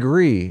 So I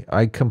agree.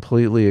 I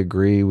completely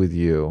agree with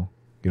you.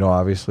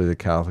 Obviously the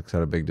Catholics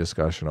had a big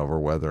discussion over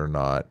whether or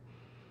not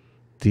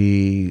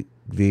the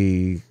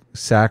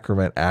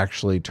sacrament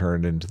actually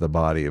turned into the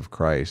body of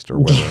Christ or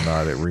whether or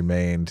not it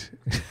remained.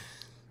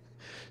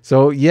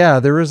 So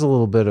yeah, there is a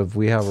little bit of,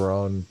 we have our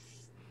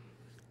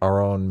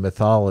own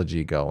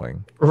mythology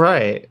going.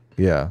 Right.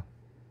 Yeah.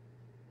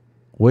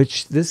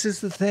 Which this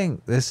is the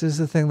thing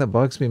that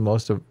bugs me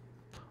most of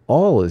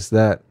all, is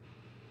that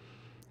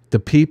the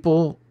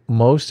people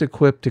most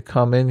equipped to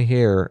come in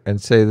here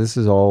and say this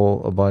is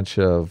all a bunch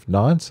of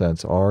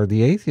nonsense are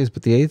the atheists,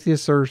 but the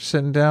atheists are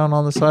sitting down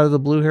on the side of the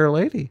blue hair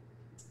lady.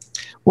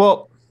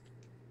 Well,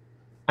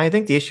 I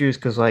think the issue is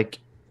because, like,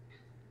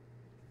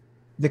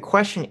 the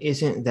question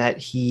isn't that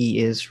he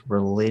is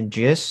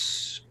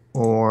religious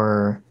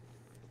or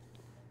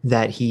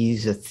that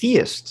he's a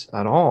theist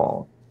at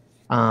all,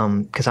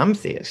 because I'm a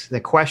theist.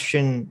 The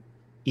question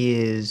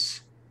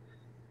is,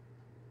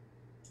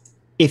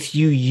 if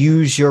you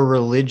use your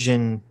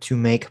religion to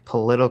make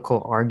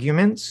political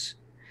arguments,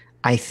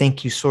 I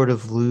think you sort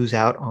of lose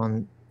out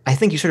on, I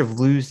think you sort of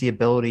lose the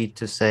ability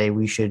to say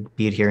we should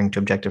be adhering to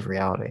objective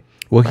reality.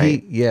 Well,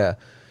 right?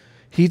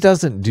 He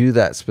doesn't do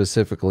that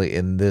specifically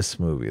in this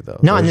movie, though.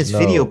 Not in this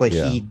video, but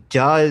he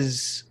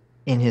does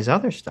in his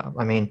other stuff.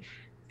 I mean,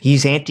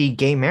 he's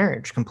anti-gay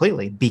marriage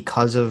completely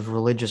because of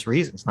religious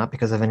reasons, not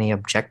because of any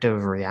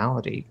objective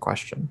reality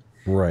question.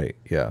 Right,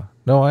 yeah.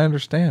 No, I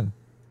understand.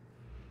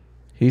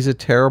 He's a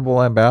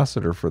terrible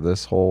ambassador for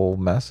this whole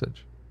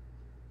message.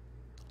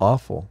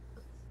 Awful.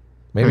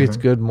 Maybe it's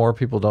good more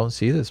people don't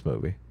see this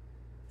movie.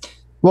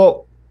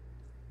 Well,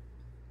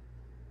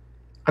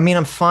 I mean,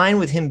 I'm fine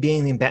with him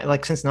being the ambassador.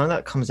 Like, since none of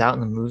that comes out in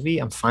the movie,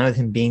 I'm fine with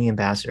him being the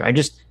ambassador. I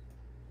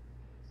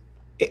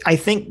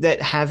think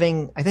that I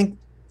think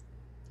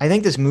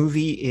this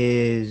movie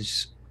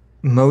is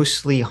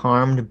mostly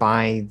harmed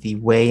by the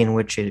way in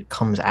which it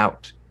comes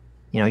out.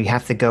 You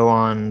have to go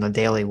on the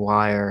Daily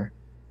Wire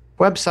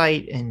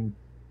website and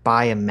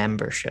buy a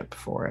membership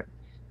for it.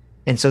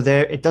 And so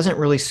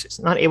it's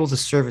not able to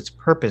serve its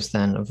purpose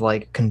then of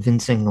like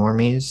convincing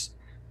normies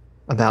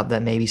about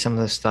that maybe some of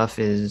the stuff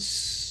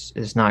is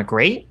not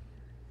great.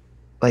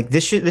 Like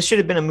this should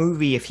have been a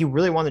movie, if he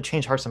really wanted to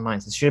change hearts and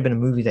minds, this should have been a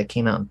movie that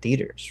came out in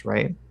theaters,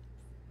 right?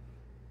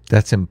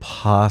 That's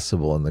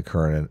impossible in the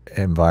current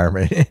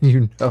environment, and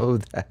you know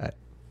that.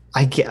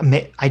 I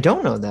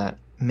don't know that.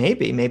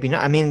 Maybe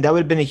not. I mean, that would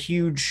have been a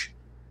huge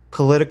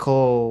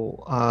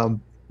political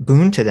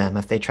boon to them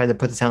if they tried to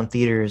put this out in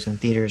theaters and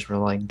theaters were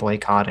like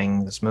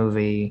boycotting this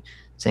movie,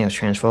 saying it was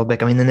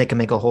transphobic. I mean, then they can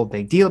make a whole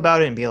big deal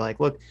about it and be like,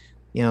 look,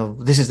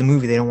 this is the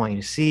movie they don't want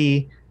you to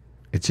see.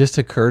 It just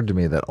occurred to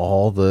me that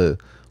all the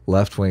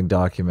left-wing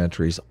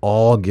documentaries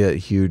all get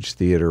huge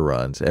theater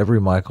runs.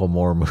 Every Michael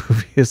Moore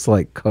movie is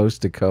like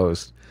coast to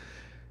coast.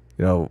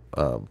 The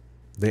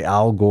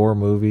Al Gore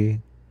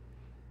movie,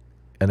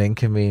 An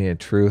Inconvenient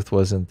Truth,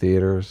 was in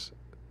theaters.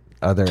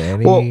 Are there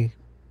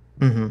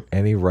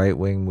any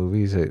right-wing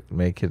movies that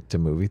make it to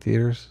movie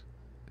theaters?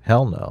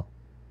 Hell no.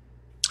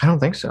 I don't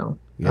think so.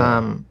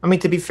 Yeah. I mean,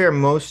 to be fair,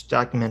 most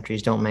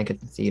documentaries don't make it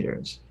to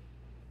theaters.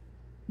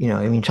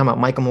 I mean, talking about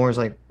Michael Moore's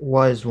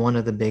was one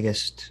of the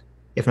biggest,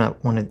 if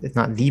not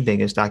the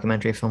biggest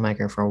documentary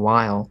filmmaker for a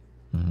while.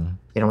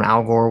 Mm-hmm.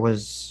 Al Gore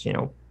was,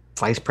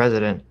 vice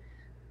president.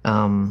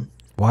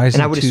 Why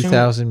isn't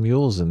 2,000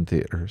 Mules in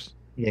theaters?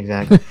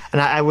 Exactly.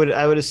 And I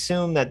would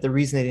assume that the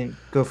reason they didn't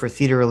go for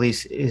theater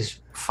release is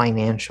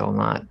financial,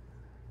 not,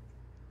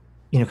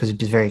 because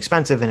it's very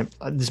expensive, and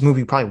this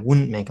movie probably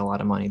wouldn't make a lot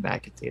of money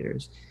back at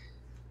theaters.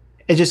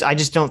 I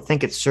just don't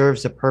think it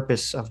serves the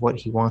purpose of what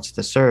he wants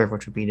to serve,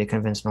 which would be to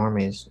convince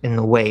normies in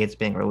the way it's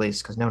being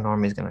released, because no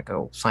normie is going to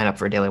go sign up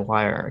for a Daily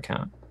Wire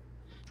account.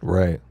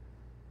 Right.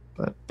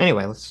 But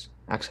anyway, let's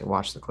actually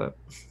watch the clip.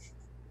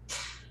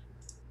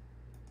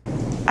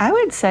 I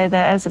would say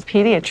that as a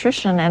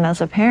pediatrician and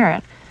as a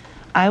parent,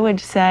 I would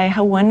say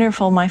how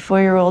wonderful my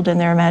 4-year-old and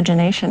their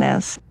imagination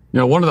is.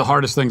 One of the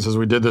hardest things as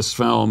we did this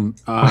film,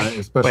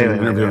 especially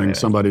interviewing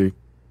somebody,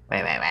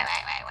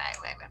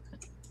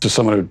 just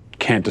someone who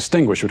can't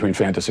distinguish between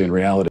fantasy and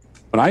reality.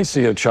 When I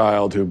see a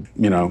child who,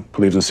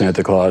 believes in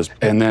Santa Claus,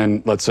 and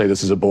then let's say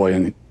this is a boy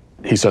and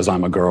he says,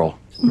 I'm a girl.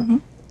 Mm-hmm.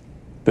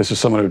 This is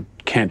someone who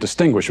can't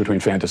distinguish between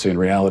fantasy and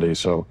reality.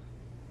 So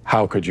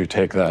how could you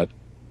take that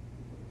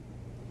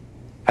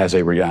as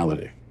a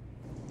reality?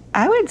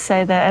 I would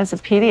say that as a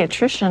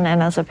pediatrician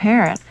and as a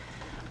parent,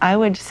 I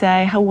would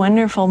say how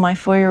wonderful my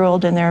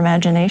 4-year-old and their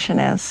imagination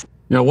is.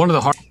 One of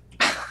the hard...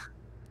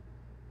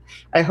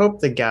 I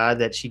hope to God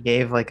that she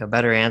gave a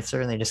better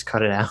answer and they just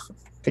cut it out,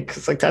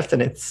 because that's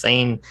an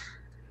insane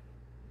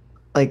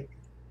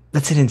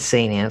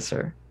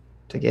answer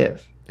to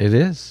give. It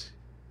is.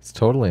 It's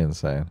totally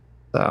insane.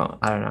 So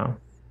I don't know.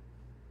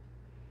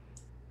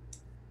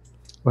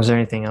 Was there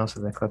anything else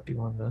in the clip you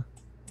wanted to?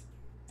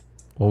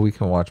 Well, we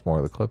can watch more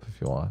of the clip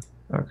if you want.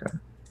 Okay.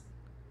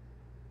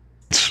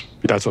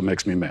 That's what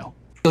makes me male.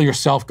 Feel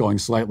yourself going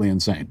slightly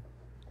insane.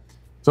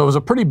 So it was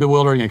a pretty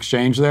bewildering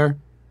exchange there,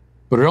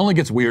 but it only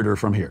gets weirder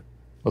from here.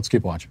 Let's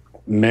keep watching.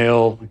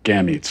 Male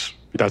gametes.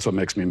 That's what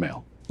makes me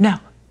male. No,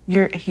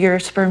 your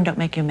sperm don't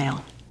make you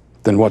male.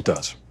 Then what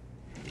does?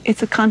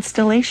 It's a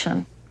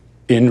constellation.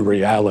 In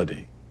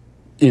reality,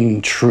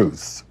 in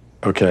truth,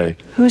 okay?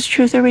 Whose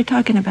truth are we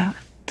talking about?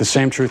 The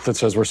same truth that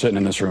says we're sitting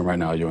in this room right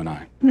now, you and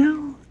I.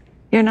 No,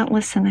 you're not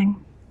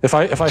listening. If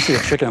I see a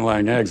chicken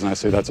laying eggs and I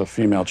say that's a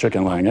female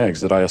chicken laying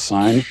eggs, did I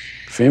assign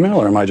female,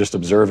 or am I just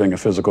observing a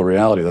physical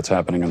reality that's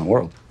happening in the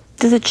world?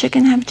 Does a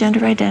chicken have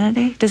gender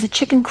identity? Does a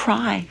chicken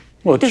cry?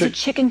 Well, Does a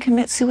chicken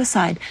commit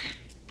suicide?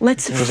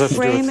 Let's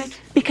frame it,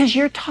 because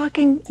you're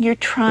trying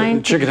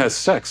the chicken has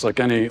sex like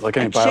any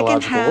biological organism.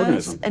 A chicken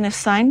has an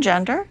assigned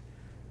gender,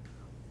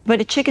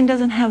 but a chicken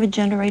doesn't have a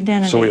gender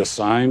identity. So we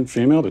assign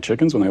female to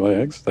chickens when they lay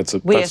eggs?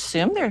 We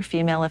assume they're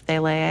female if they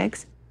lay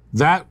eggs.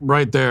 That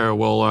right there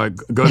will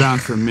go down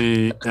for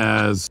me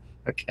as...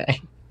 Okay.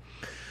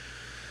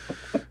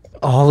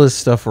 All this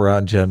stuff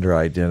around gender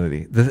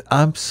identity.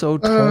 I'm so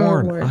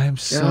torn. Oh I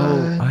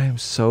am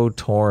so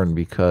torn,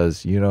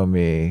 because you know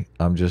me,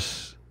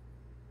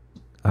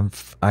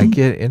 I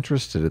get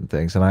interested in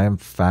things and I am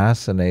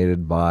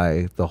fascinated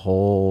by the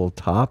whole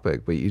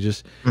topic, but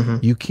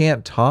you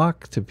can't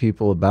talk to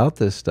people about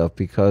this stuff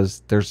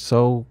because they're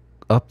so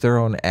up their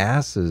own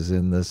asses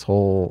in this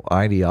whole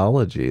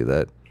ideology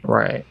that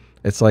right.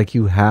 It's like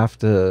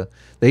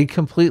they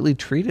completely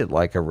treat it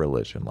like a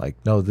religion. Like,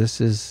 no, this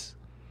is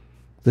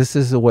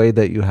the way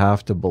that you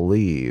have to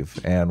believe,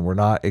 and we're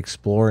not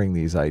exploring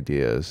these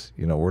ideas.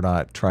 We're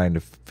not trying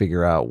to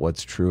figure out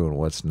what's true and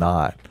what's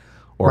not,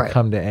 or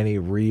come to any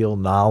real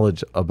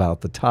knowledge about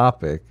the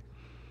topic.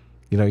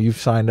 You've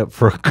signed up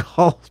for a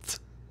cult.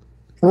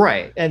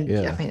 Right. And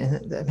yeah.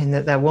 I mean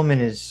that woman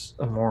is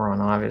a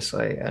moron,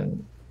 obviously,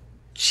 and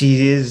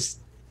she is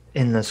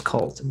in this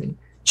cult. I mean,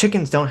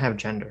 chickens don't have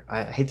gender.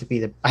 I hate to be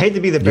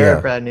the bearer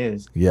of bad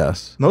news.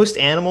 Yes. Most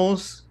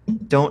animals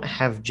don't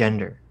have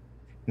gender.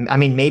 I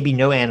mean, maybe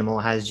no animal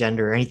has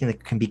gender or anything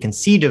that can be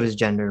conceived of as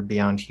gender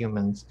beyond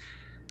humans.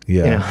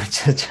 Yeah.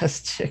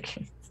 Just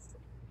chickens,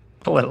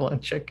 let alone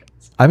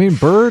chickens. I mean,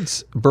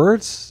 birds,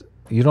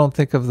 you don't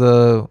think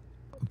of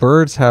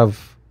birds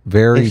have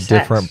very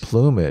different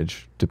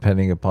plumage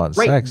depending upon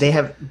sex. They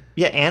have,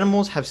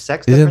 animals have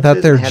sex. Isn't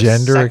that their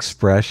gender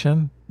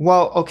expression?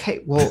 Well,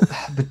 okay. Well,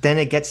 but then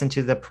it gets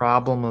into the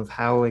problem of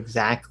how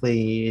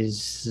exactly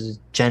is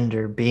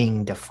gender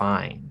being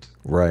defined.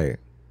 Right.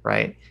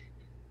 Right.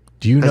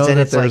 Do you know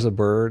that there's a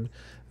bird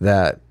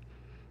that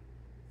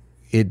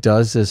it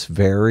does this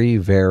very,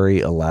 very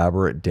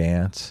elaborate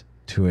dance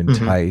to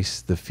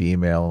entice the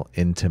female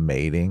into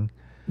mating.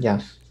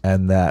 Yes.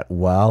 And that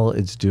while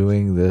it's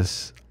doing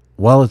this,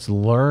 while it's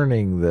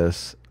learning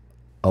this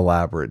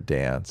elaborate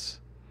dance,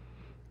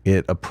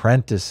 it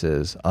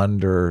apprentices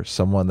under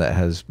someone that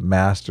has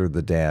mastered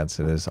the dance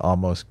and is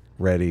almost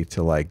ready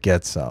to like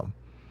get some.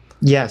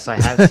 Yes,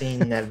 I have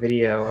seen that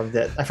video of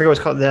that. I forget what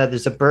it's called.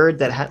 There's a bird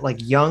that had like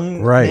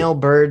young male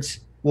birds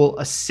will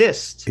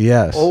assist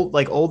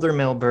older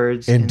male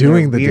birds in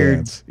doing the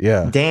dance.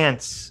 Yeah.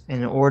 Dance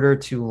in order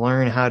to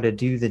learn how to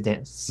do the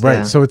dance. Right.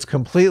 Yeah. So it's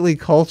completely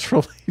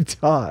culturally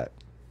taught.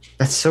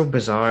 That's so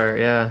bizarre.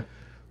 Yeah.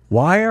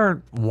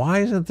 Why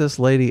isn't this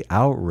lady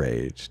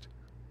outraged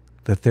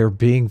that they're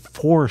being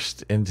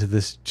forced into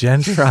this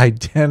gender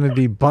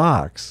identity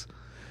box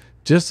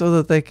just so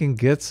that they can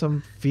get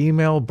some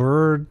female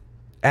bird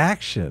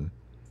action?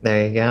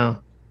 There you go.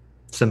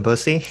 Some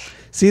pussy.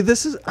 See,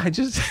 this is, I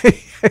just,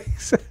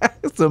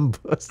 some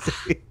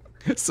pussy,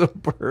 some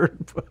bird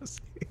pussy.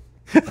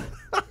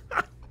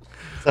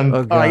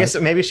 I guess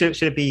maybe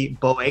should it be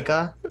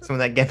Boeka? Some of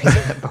that get me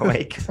that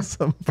Boeka.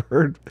 Some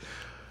bird.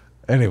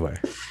 Anyway.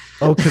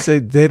 Oh, because they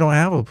don't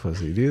have a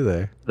pussy, do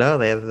they? No,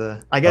 they have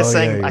the. I guess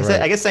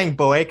I guess saying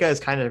Boeka is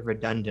kind of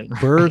redundant.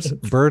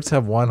 Right? Birds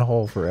have one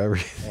hole for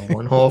everything. Yeah,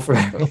 one hole for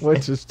everything,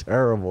 which is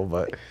terrible.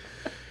 But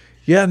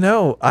yeah,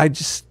 no,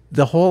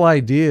 the whole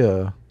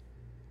idea.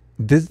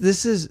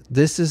 This is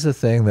the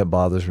thing that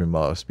bothers me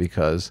most,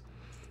 because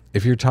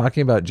if you're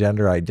talking about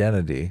gender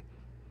identity,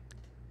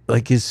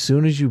 like as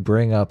soon as you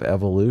bring up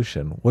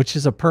evolution, which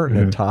is a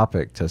pertinent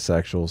topic to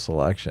sexual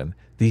selection,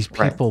 these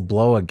people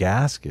blow a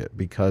gasket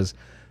because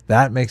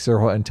that makes their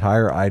whole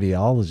entire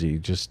ideology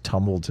just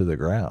tumble to the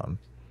ground.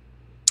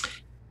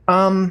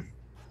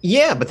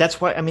 Yeah, but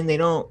that's why, I mean, they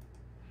don't,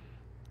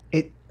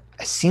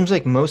 it seems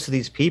like most of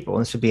these people,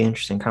 and this would be an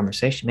interesting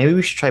conversation. Maybe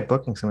we should try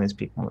booking some of these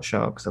people on the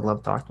show, because I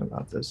love talking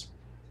about this.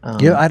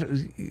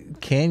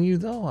 Can you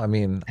though? I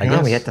mean, I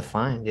guess we have to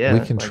find, we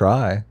can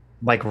try.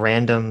 Like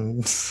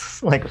random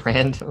sex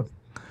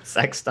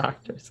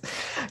doctors.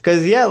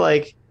 Because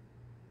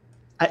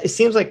it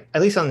seems like,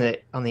 at least on the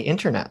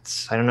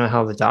internets, I don't know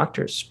how the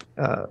doctors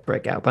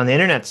break out, but on the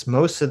internets,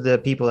 most of the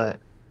people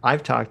that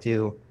I've talked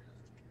to,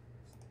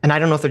 and I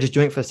don't know if they're just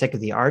doing it for the sake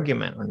of the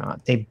argument or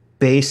not, they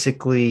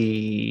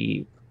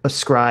basically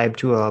ascribe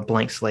to a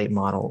blank slate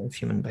model of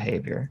human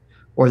behavior,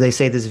 or they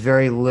say there's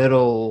very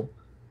little,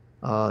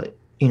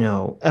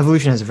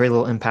 evolution has very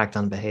little impact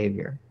on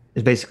behavior,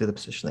 is basically the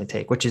position they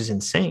take, which is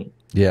insane.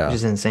 Yeah. Which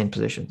is an insane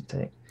position to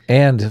take.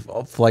 And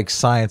like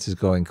science is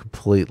going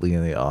completely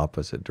in the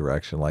opposite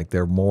direction. Like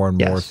they're more and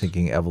more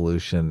thinking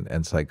evolution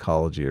and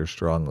psychology are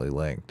strongly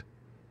linked.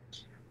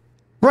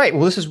 Right.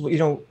 Well, this is,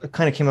 it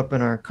kind of came up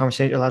in our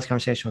last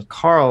conversation with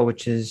Carl,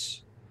 which is,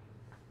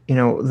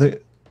 a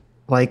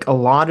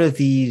lot of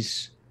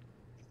these,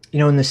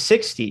 in the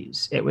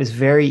 60s, it was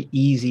very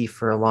easy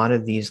for a lot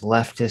of these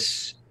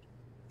leftist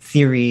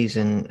theories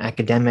and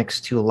academics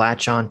to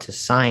latch on to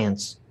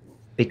science,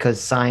 because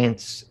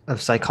science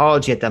of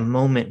psychology at that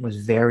moment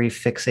was very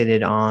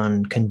fixated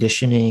on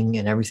conditioning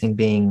and everything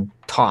being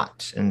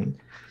taught and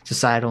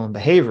societal and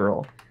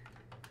behavioral.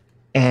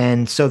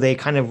 And so they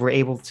kind of were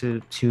able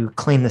to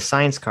claim the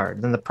science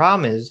card. Then the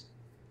problem is,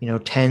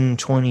 10,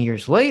 20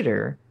 years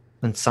later,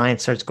 when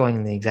science starts going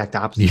in the exact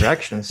opposite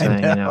direction, saying,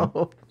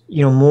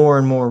 more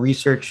and more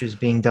research is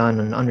being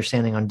done and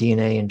understanding on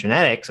DNA and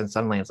genetics. And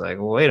suddenly it's like,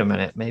 well, wait a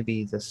minute,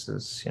 maybe this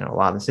is, a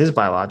lot of this is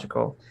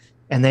biological.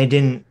 And they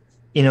didn't,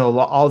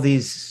 all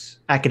these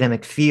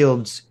academic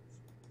fields,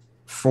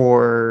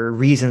 for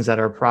reasons that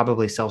are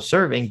probably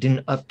self-serving,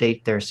 didn't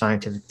update their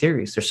scientific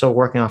theories. They're still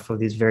working off of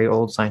these very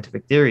old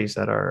scientific theories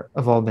that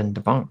have all been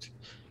debunked.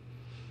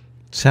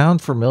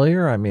 Sound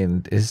familiar? I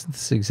mean, isn't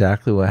this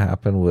exactly what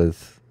happened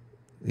with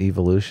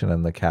evolution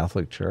in the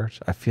Catholic Church?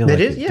 I feel like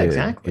it did.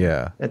 Exactly.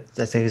 Yeah,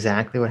 that's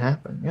exactly what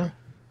happened. Yeah.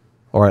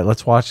 All right,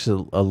 let's watch a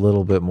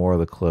little bit more of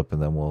the clip,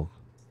 and then we'll.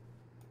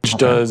 Which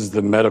does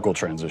the medical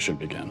transition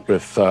begin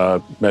with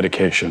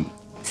medication?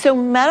 So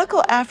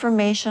medical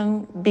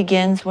affirmation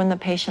begins when the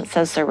patient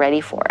says they're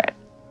ready for it.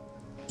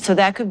 So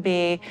that could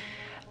be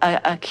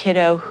a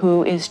kiddo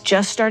who is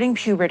just starting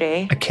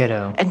puberty. A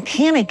kiddo. And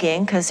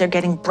panicking because they're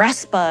getting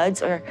breast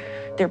buds, or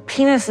their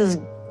penis is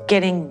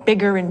getting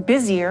bigger and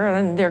busier,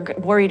 and they're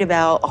worried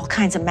about all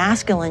kinds of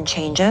masculine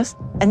changes.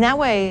 And that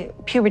way,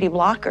 puberty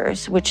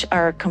blockers, which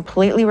are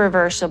completely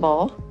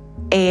reversible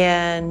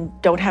and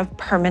don't have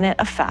permanent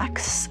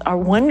effects, are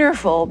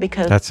wonderful,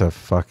 because that's a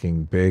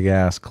fucking big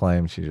ass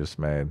claim she just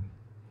made.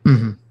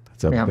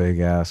 That's a big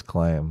ass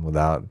claim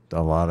without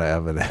a lot of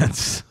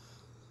evidence.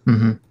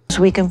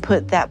 So we can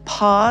put that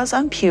pause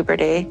on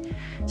puberty,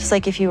 just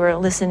like if you were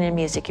listening to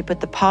music, you put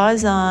the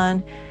pause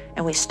on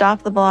and we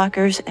stop the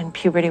blockers, and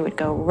puberty would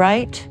go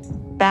right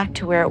back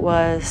to where it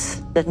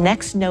was. The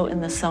next note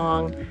in the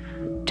song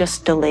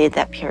just delayed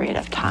that period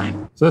of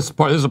time. So this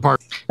is a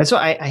part. That's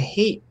what I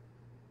hate.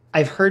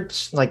 I've heard,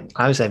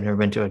 obviously I've never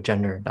been to a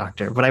gender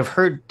doctor, but I've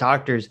heard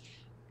doctors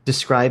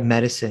describe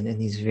medicine in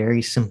these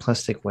very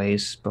simplistic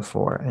ways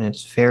before, and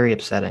it's very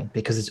upsetting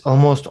because it's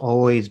almost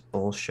always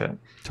bullshit.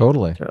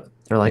 Totally.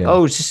 They're like, Yeah.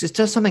 oh, it's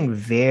just something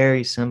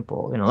very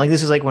simple. You know, like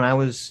this is like when I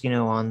was,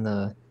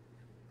 on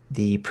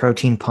the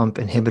protein pump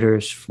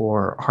inhibitors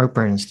for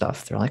heartburn and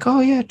stuff. They're like, oh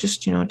yeah,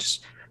 just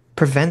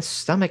prevents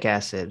stomach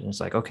acid. And it's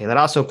like, okay, that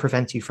also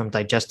prevents you from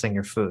digesting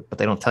your food, but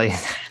they don't tell you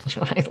that.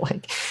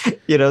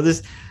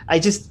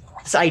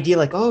 This idea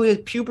like, oh,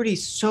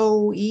 puberty's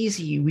so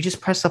easy. We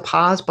just press a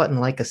pause button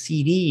like a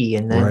CD,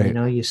 and then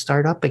Right. you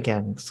start up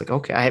again. It's like,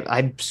 okay,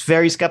 I'm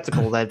very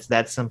skeptical that's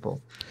that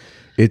simple.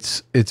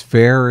 It's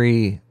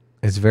very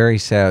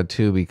sad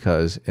too,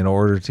 because in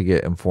order to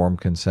get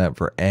informed consent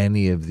for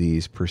any of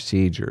these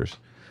procedures,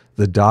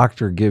 the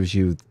doctor gives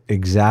you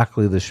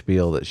exactly the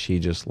spiel that she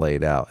just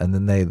laid out, and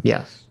then they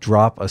Yes.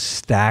 drop a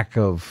stack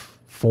of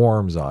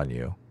forms on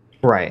you.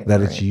 Right. That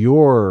it's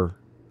your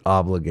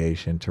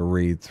obligation to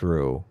read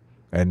through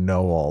and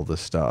know all the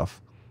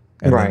stuff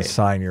and then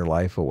sign your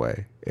life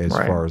away as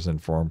far as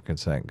informed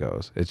consent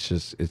goes. It's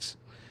just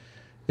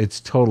it's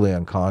totally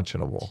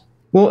unconscionable.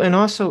 Well, and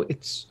also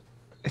it's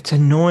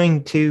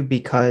annoying too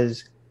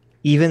because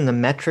even the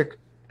metric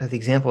of the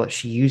example that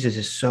she uses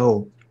is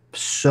so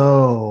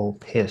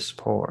piss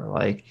poor.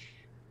 Like,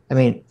 I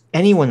mean,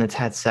 anyone that's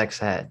had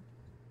sex ed,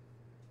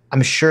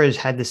 I'm sure has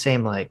had the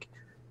same like,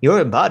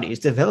 your body is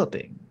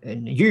developing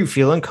and you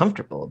feel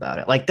uncomfortable about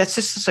it. Like that's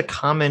just a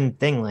common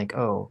thing. Like,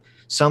 oh,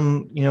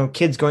 some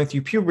kids going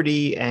through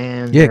puberty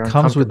and it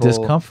comes with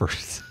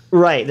discomfort.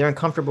 Right, they're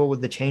uncomfortable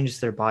with the changes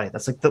to their body.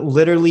 That's like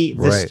literally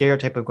the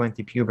stereotype of going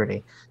through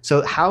puberty.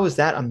 So how is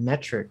that a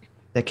metric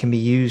that can be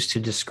used to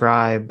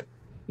describe,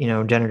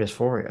 gender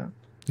dysphoria?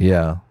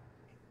 Yeah,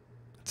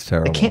 it's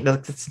terrible. It can't.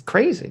 That's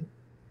crazy.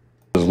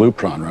 There's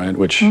Lupron, right,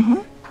 which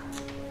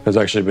has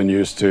actually been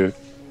used to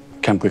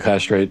chemically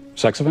castrate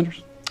sex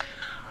offenders.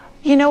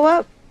 You know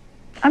what?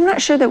 I'm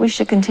not sure that we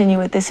should continue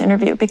with this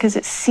interview because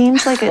it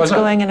seems like it's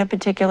going in a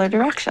particular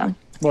direction.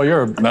 Well,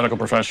 you're a medical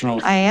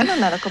professional. I am a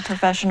medical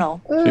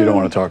professional. So you don't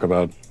want to talk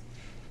about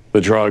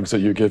the drugs that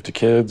you give to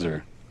kids,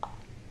 or?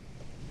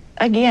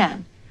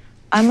 Again,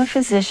 I'm a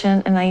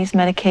physician and I use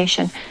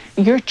medication.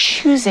 You're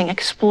choosing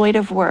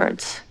exploitive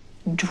words.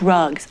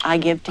 Drugs I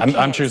give to kids.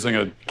 I'm choosing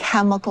a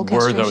chemical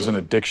word that was in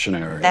a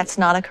dictionary. That's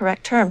not a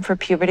correct term for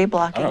puberty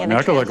blocking.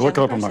 I could look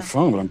it up on my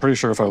phone, but I'm pretty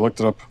sure if I looked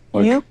it up,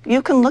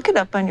 you can look it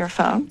up on your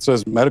phone. It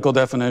says medical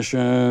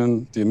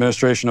definition: the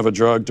administration of a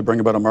drug to bring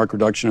about a marked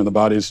reduction in the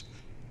body's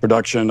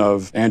production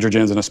of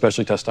androgens and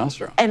especially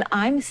testosterone. And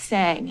I'm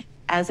saying,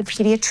 as a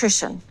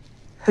pediatrician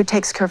who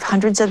takes care of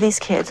hundreds of these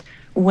kids,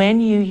 when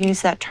you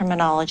use that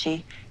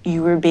terminology,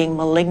 you are being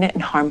malignant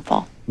and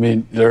harmful. I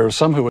mean, there are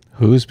some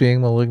who's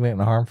being malignant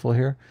and harmful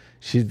here?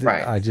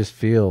 I just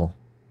feel.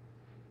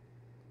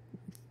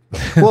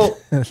 Well,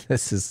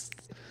 this is.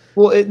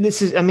 Well,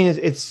 I mean,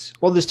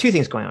 there's two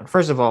things going on.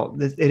 First of all,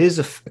 it is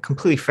a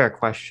completely fair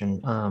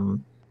question.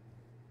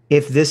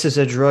 If this is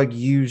a drug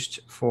used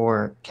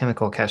for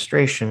chemical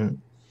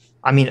castration,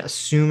 I mean,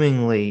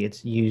 assumingly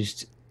it's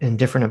used in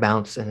different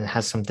amounts and it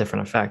has some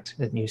different effect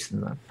than used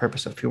in the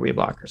purpose of puberty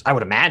blockers, I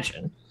would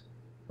imagine,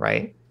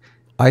 right?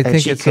 I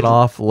think it's an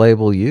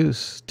off-label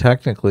use.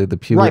 Technically, the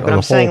whole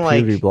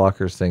puberty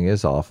blockers thing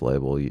is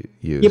off-label use.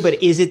 Yeah, but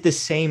is it the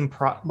same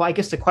well, I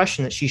guess the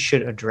question that she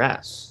should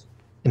address,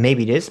 and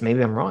maybe it is,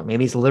 maybe I'm wrong,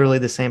 maybe it's literally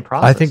the same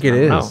process. I think it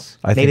is.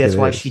 Maybe that's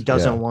why she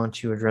doesn't want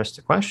to address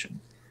the question.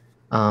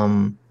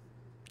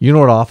 You know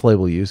what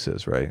off-label use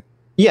is, right?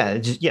 Yeah,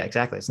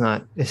 exactly.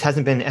 It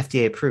hasn't been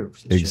FDA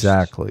approved. It's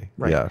exactly. Just,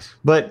 right. Yes.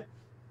 But,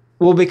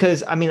 well,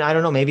 because, I mean, I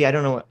don't know, maybe, I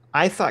don't know.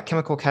 I thought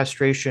chemical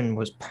castration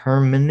was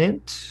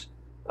permanent,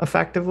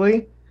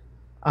 effectively,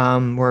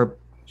 where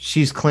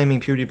she's claiming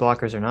puberty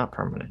blockers are not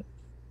permanent.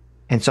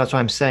 And so that's why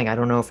I'm saying I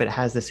don't know if it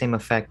has the same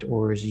effect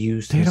or is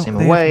used in the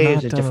same way,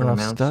 is it different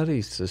amounts.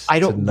 Studies I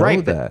don't know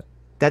right, that.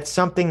 That's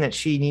something that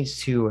she needs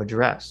to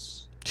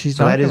address. She's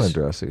not going to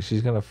address it.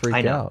 She's going to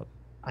freak out.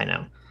 I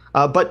know.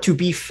 But to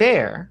be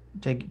fair,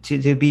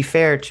 to be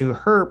fair to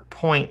her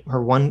point,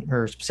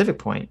 her specific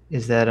point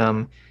is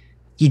that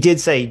he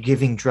did say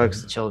giving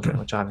drugs to children,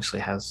 which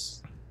obviously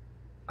has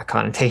a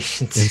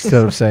connotation. Instead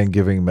of saying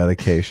giving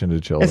medication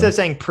to children. Instead of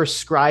saying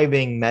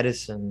prescribing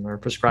medicine or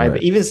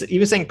prescribing, even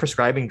saying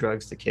prescribing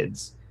drugs to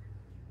kids.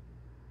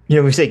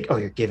 We say, oh,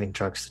 you're giving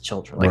drugs to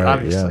children. Like,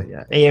 obviously,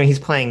 yeah. And, he's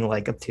playing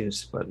like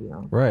obtuse, but,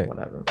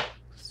 whatever.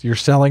 You're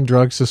selling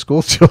drugs to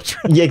school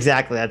children. Yeah,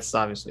 exactly. That's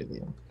obviously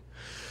the...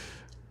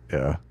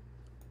 Yeah.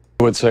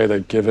 I would say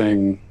that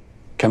giving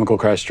chemical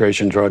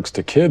castration drugs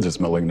to kids is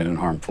malignant and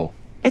harmful.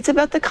 It's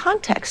about the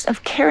context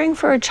of caring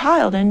for a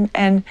child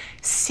and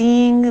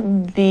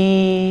seeing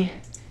the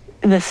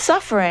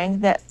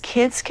suffering that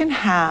kids can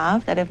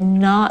have that have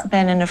not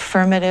been in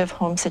affirmative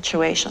home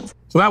situations.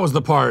 So that was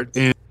the part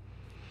in...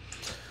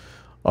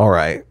 All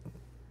right.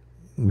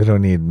 We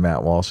don't need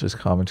Matt Walsh's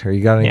commentary.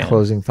 You got any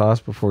closing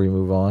thoughts before we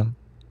move on?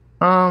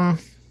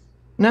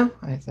 No,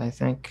 I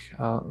think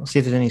we'll see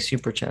if there's any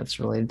super chats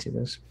related to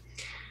this.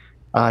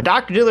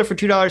 Dr. Diller for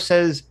 $2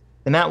 says,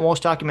 The Matt Walsh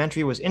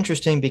documentary was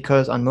interesting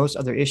because on most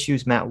other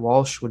issues, Matt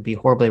Walsh would be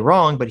horribly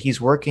wrong, but he's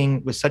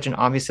working with such an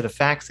obvious set of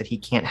facts that he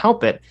can't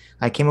help it.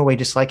 I came away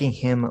disliking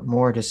him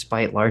more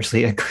despite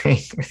largely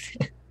agreeing with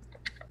it.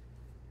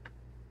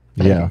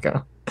 There you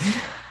go.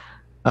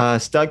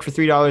 Stug for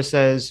 $3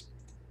 says,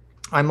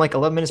 I'm like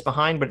 11 minutes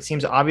behind, but it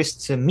seems obvious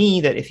to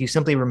me that if you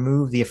simply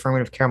remove the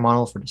affirmative care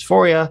model for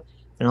dysphoria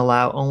and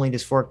allow only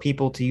dysphoric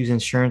people to use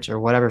insurance or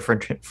whatever for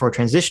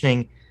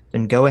transitioning,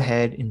 then go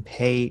ahead and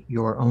pay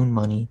your own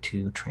money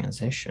to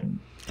transition.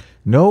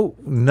 No,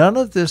 none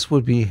of this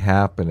would be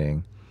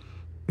happening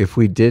if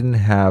we didn't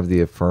have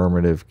the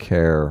affirmative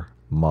care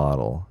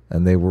model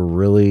and they were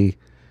really,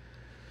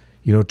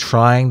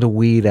 trying to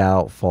weed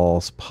out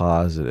false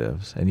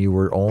positives, and you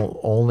were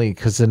only,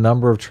 because the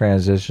number of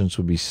transitions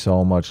would be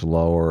so much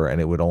lower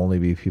and it would only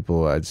be people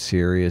who had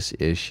serious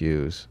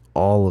issues.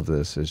 All of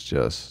this is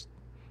just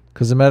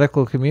because the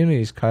medical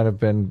community's kind of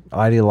been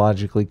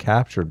ideologically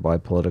captured by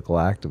political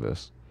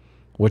activists,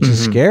 which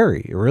is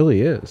scary. It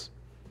really is.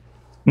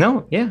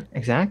 No, yeah,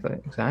 exactly.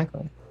 I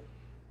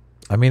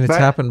mean, it's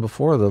happened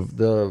before.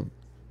 The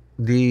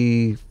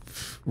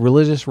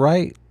religious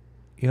right,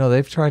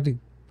 they've tried to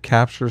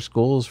capture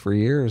schools for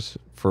years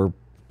for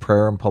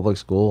prayer in public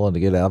school and to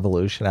get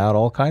evolution out,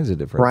 all kinds of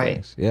different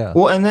things. Yeah.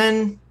 Well, and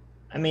then,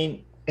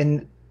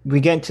 and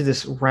we get into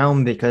this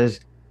realm because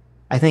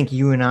I think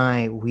you and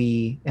I,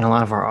 we, and a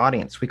lot of our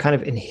audience, we kind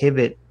of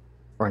inhabit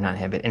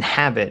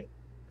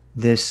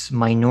this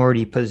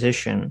minority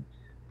position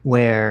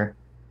where,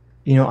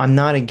 I'm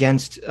not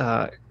against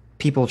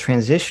people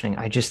transitioning.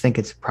 I just think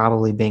it's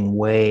probably being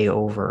way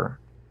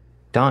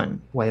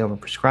overdone, way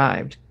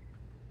overprescribed.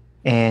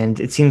 And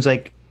it seems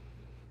like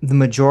the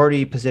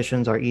majority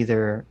positions are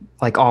either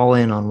like all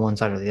in on one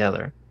side or the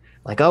other.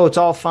 Like, oh, it's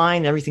all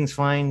fine. Everything's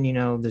fine.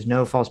 There's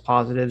no false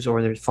positives,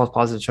 or there's false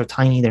positives are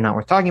tiny. They're not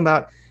worth talking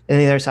about. And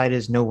the other side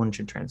is no one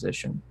should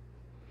transition.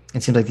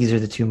 It seems like these are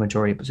the two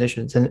majority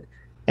positions. And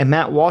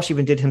Matt Walsh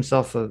even did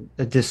himself a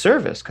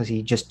disservice because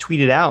he just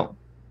tweeted out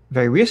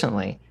very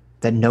recently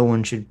that no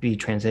one should be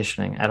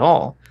transitioning at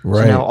all.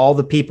 Right. So now all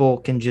the people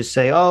can just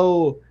say,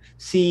 oh,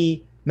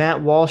 see,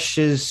 Matt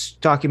Walsh's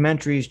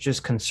documentary is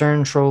just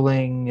concern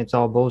trolling. It's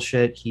all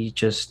bullshit. He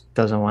just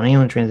doesn't want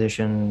anyone to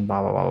transition,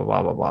 blah, blah, blah, blah,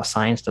 blah, blah, blah.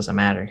 Science doesn't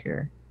matter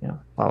here. Blah,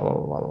 blah, blah,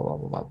 blah, blah,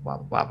 blah, blah,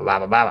 blah, blah,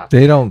 blah, blah.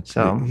 They don't.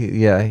 So,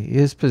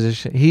 his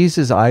position, he's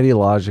as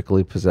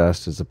ideologically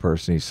possessed as the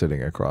person he's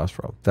sitting across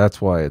from. That's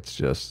why it's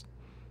just,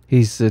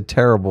 he's a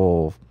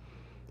terrible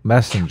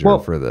messenger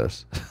for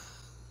this.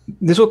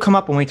 This will come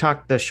up when we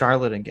talk to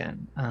Charlotte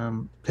again.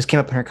 This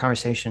came up in her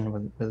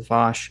conversation with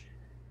Walsh,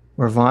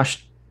 where Walsh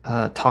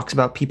talks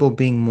about people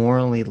being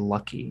morally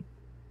lucky,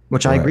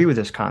 which I agree with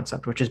this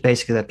concept, which is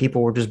basically that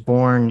people were just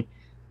born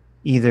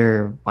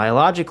either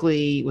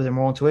biologically with their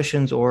moral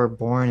intuitions or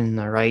born in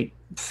the right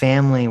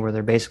family where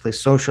they're basically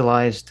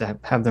socialized to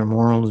have their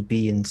morals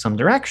be in some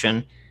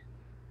direction.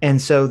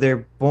 And so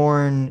they're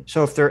born.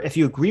 So if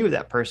you agree with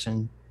that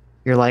person,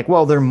 you're like,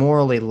 well, they're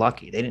morally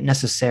lucky. They didn't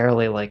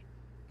necessarily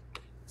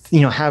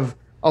have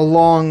a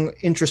long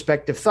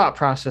introspective thought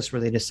process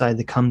where they decide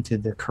to come to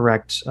the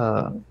correct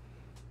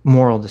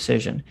moral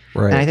decision.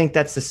 Right. And I think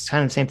that's the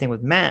kind of same thing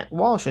with Matt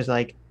Walsh. Is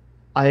like,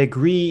 I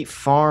agree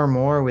far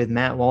more with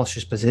Matt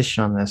Walsh's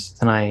position on this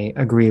than I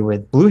agree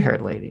with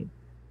blue-haired lady.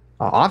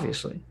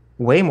 Obviously,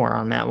 way more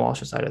on Matt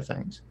Walsh's side of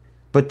things.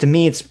 But to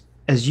me, it's,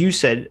 as you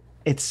said,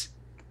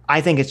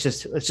 I think it's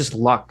just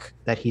luck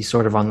that he's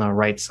sort of on the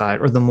right side,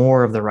 or the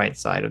more of the right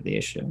side of the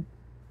issue.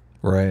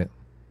 Right.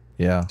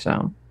 Yeah.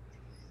 So,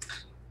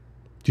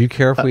 do you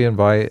care if we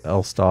invite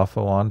El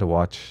Staffo on to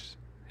watch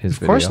his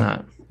video? Of course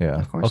not. Yeah.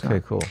 Of course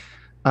not. Cool.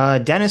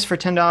 Dennis for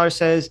 $10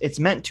 says, it's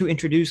meant to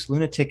introduce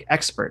lunatic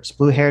experts,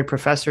 blue-haired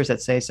professors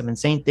that say some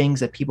insane things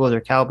that people of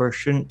their caliber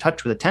shouldn't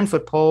touch with a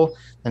 10-foot pole,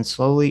 then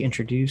slowly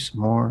introduce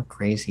more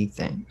crazy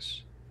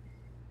things.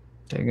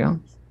 There you go.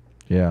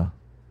 Yeah.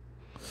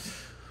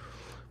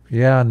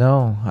 Yeah,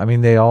 no. I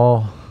mean, they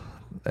all,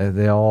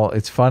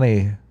 it's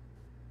funny.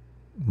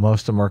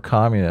 Most of them are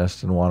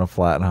communists and want to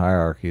flatten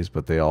hierarchies,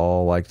 but they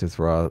all like to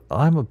throw out,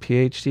 I'm a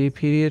PhD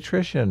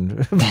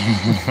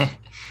pediatrician.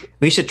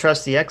 We should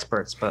trust the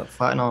experts, but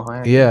flatten all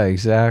hierarchies. Yeah,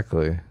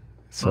 exactly.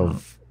 So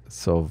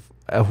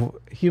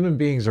human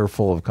beings are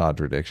full of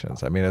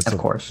contradictions. I mean, of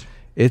course.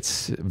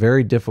 It's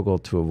very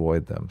difficult to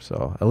avoid them.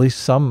 So at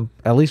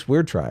least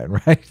we're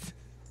trying, right?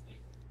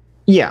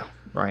 Yeah,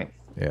 right.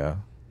 Yeah.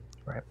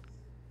 Right.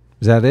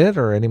 Is that it,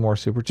 or any more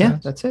super chats? Yeah,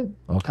 that's it.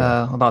 Okay.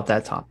 About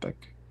that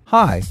topic.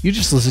 Hi, you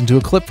just listened to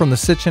a clip from the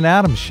Sitch and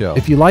Adams show.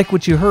 If you like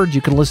what you heard,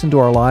 you can listen to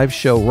our live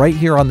show right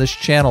here on this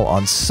channel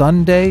on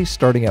Sunday,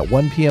 starting at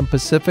 1 p.m.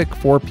 Pacific,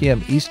 4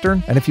 p.m.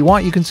 Eastern. And if you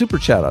want, you can super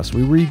chat us.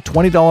 We read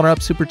 $20 and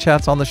up super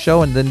chats on the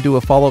show and then do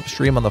a follow-up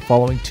stream on the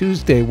following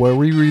Tuesday where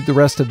we read the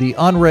rest of the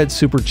unread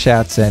super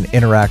chats and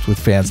interact with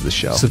fans of the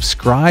show.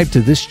 Subscribe to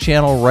this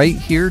channel right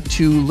here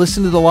to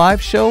listen to the live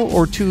show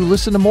or to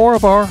listen to more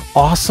of our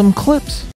awesome clips.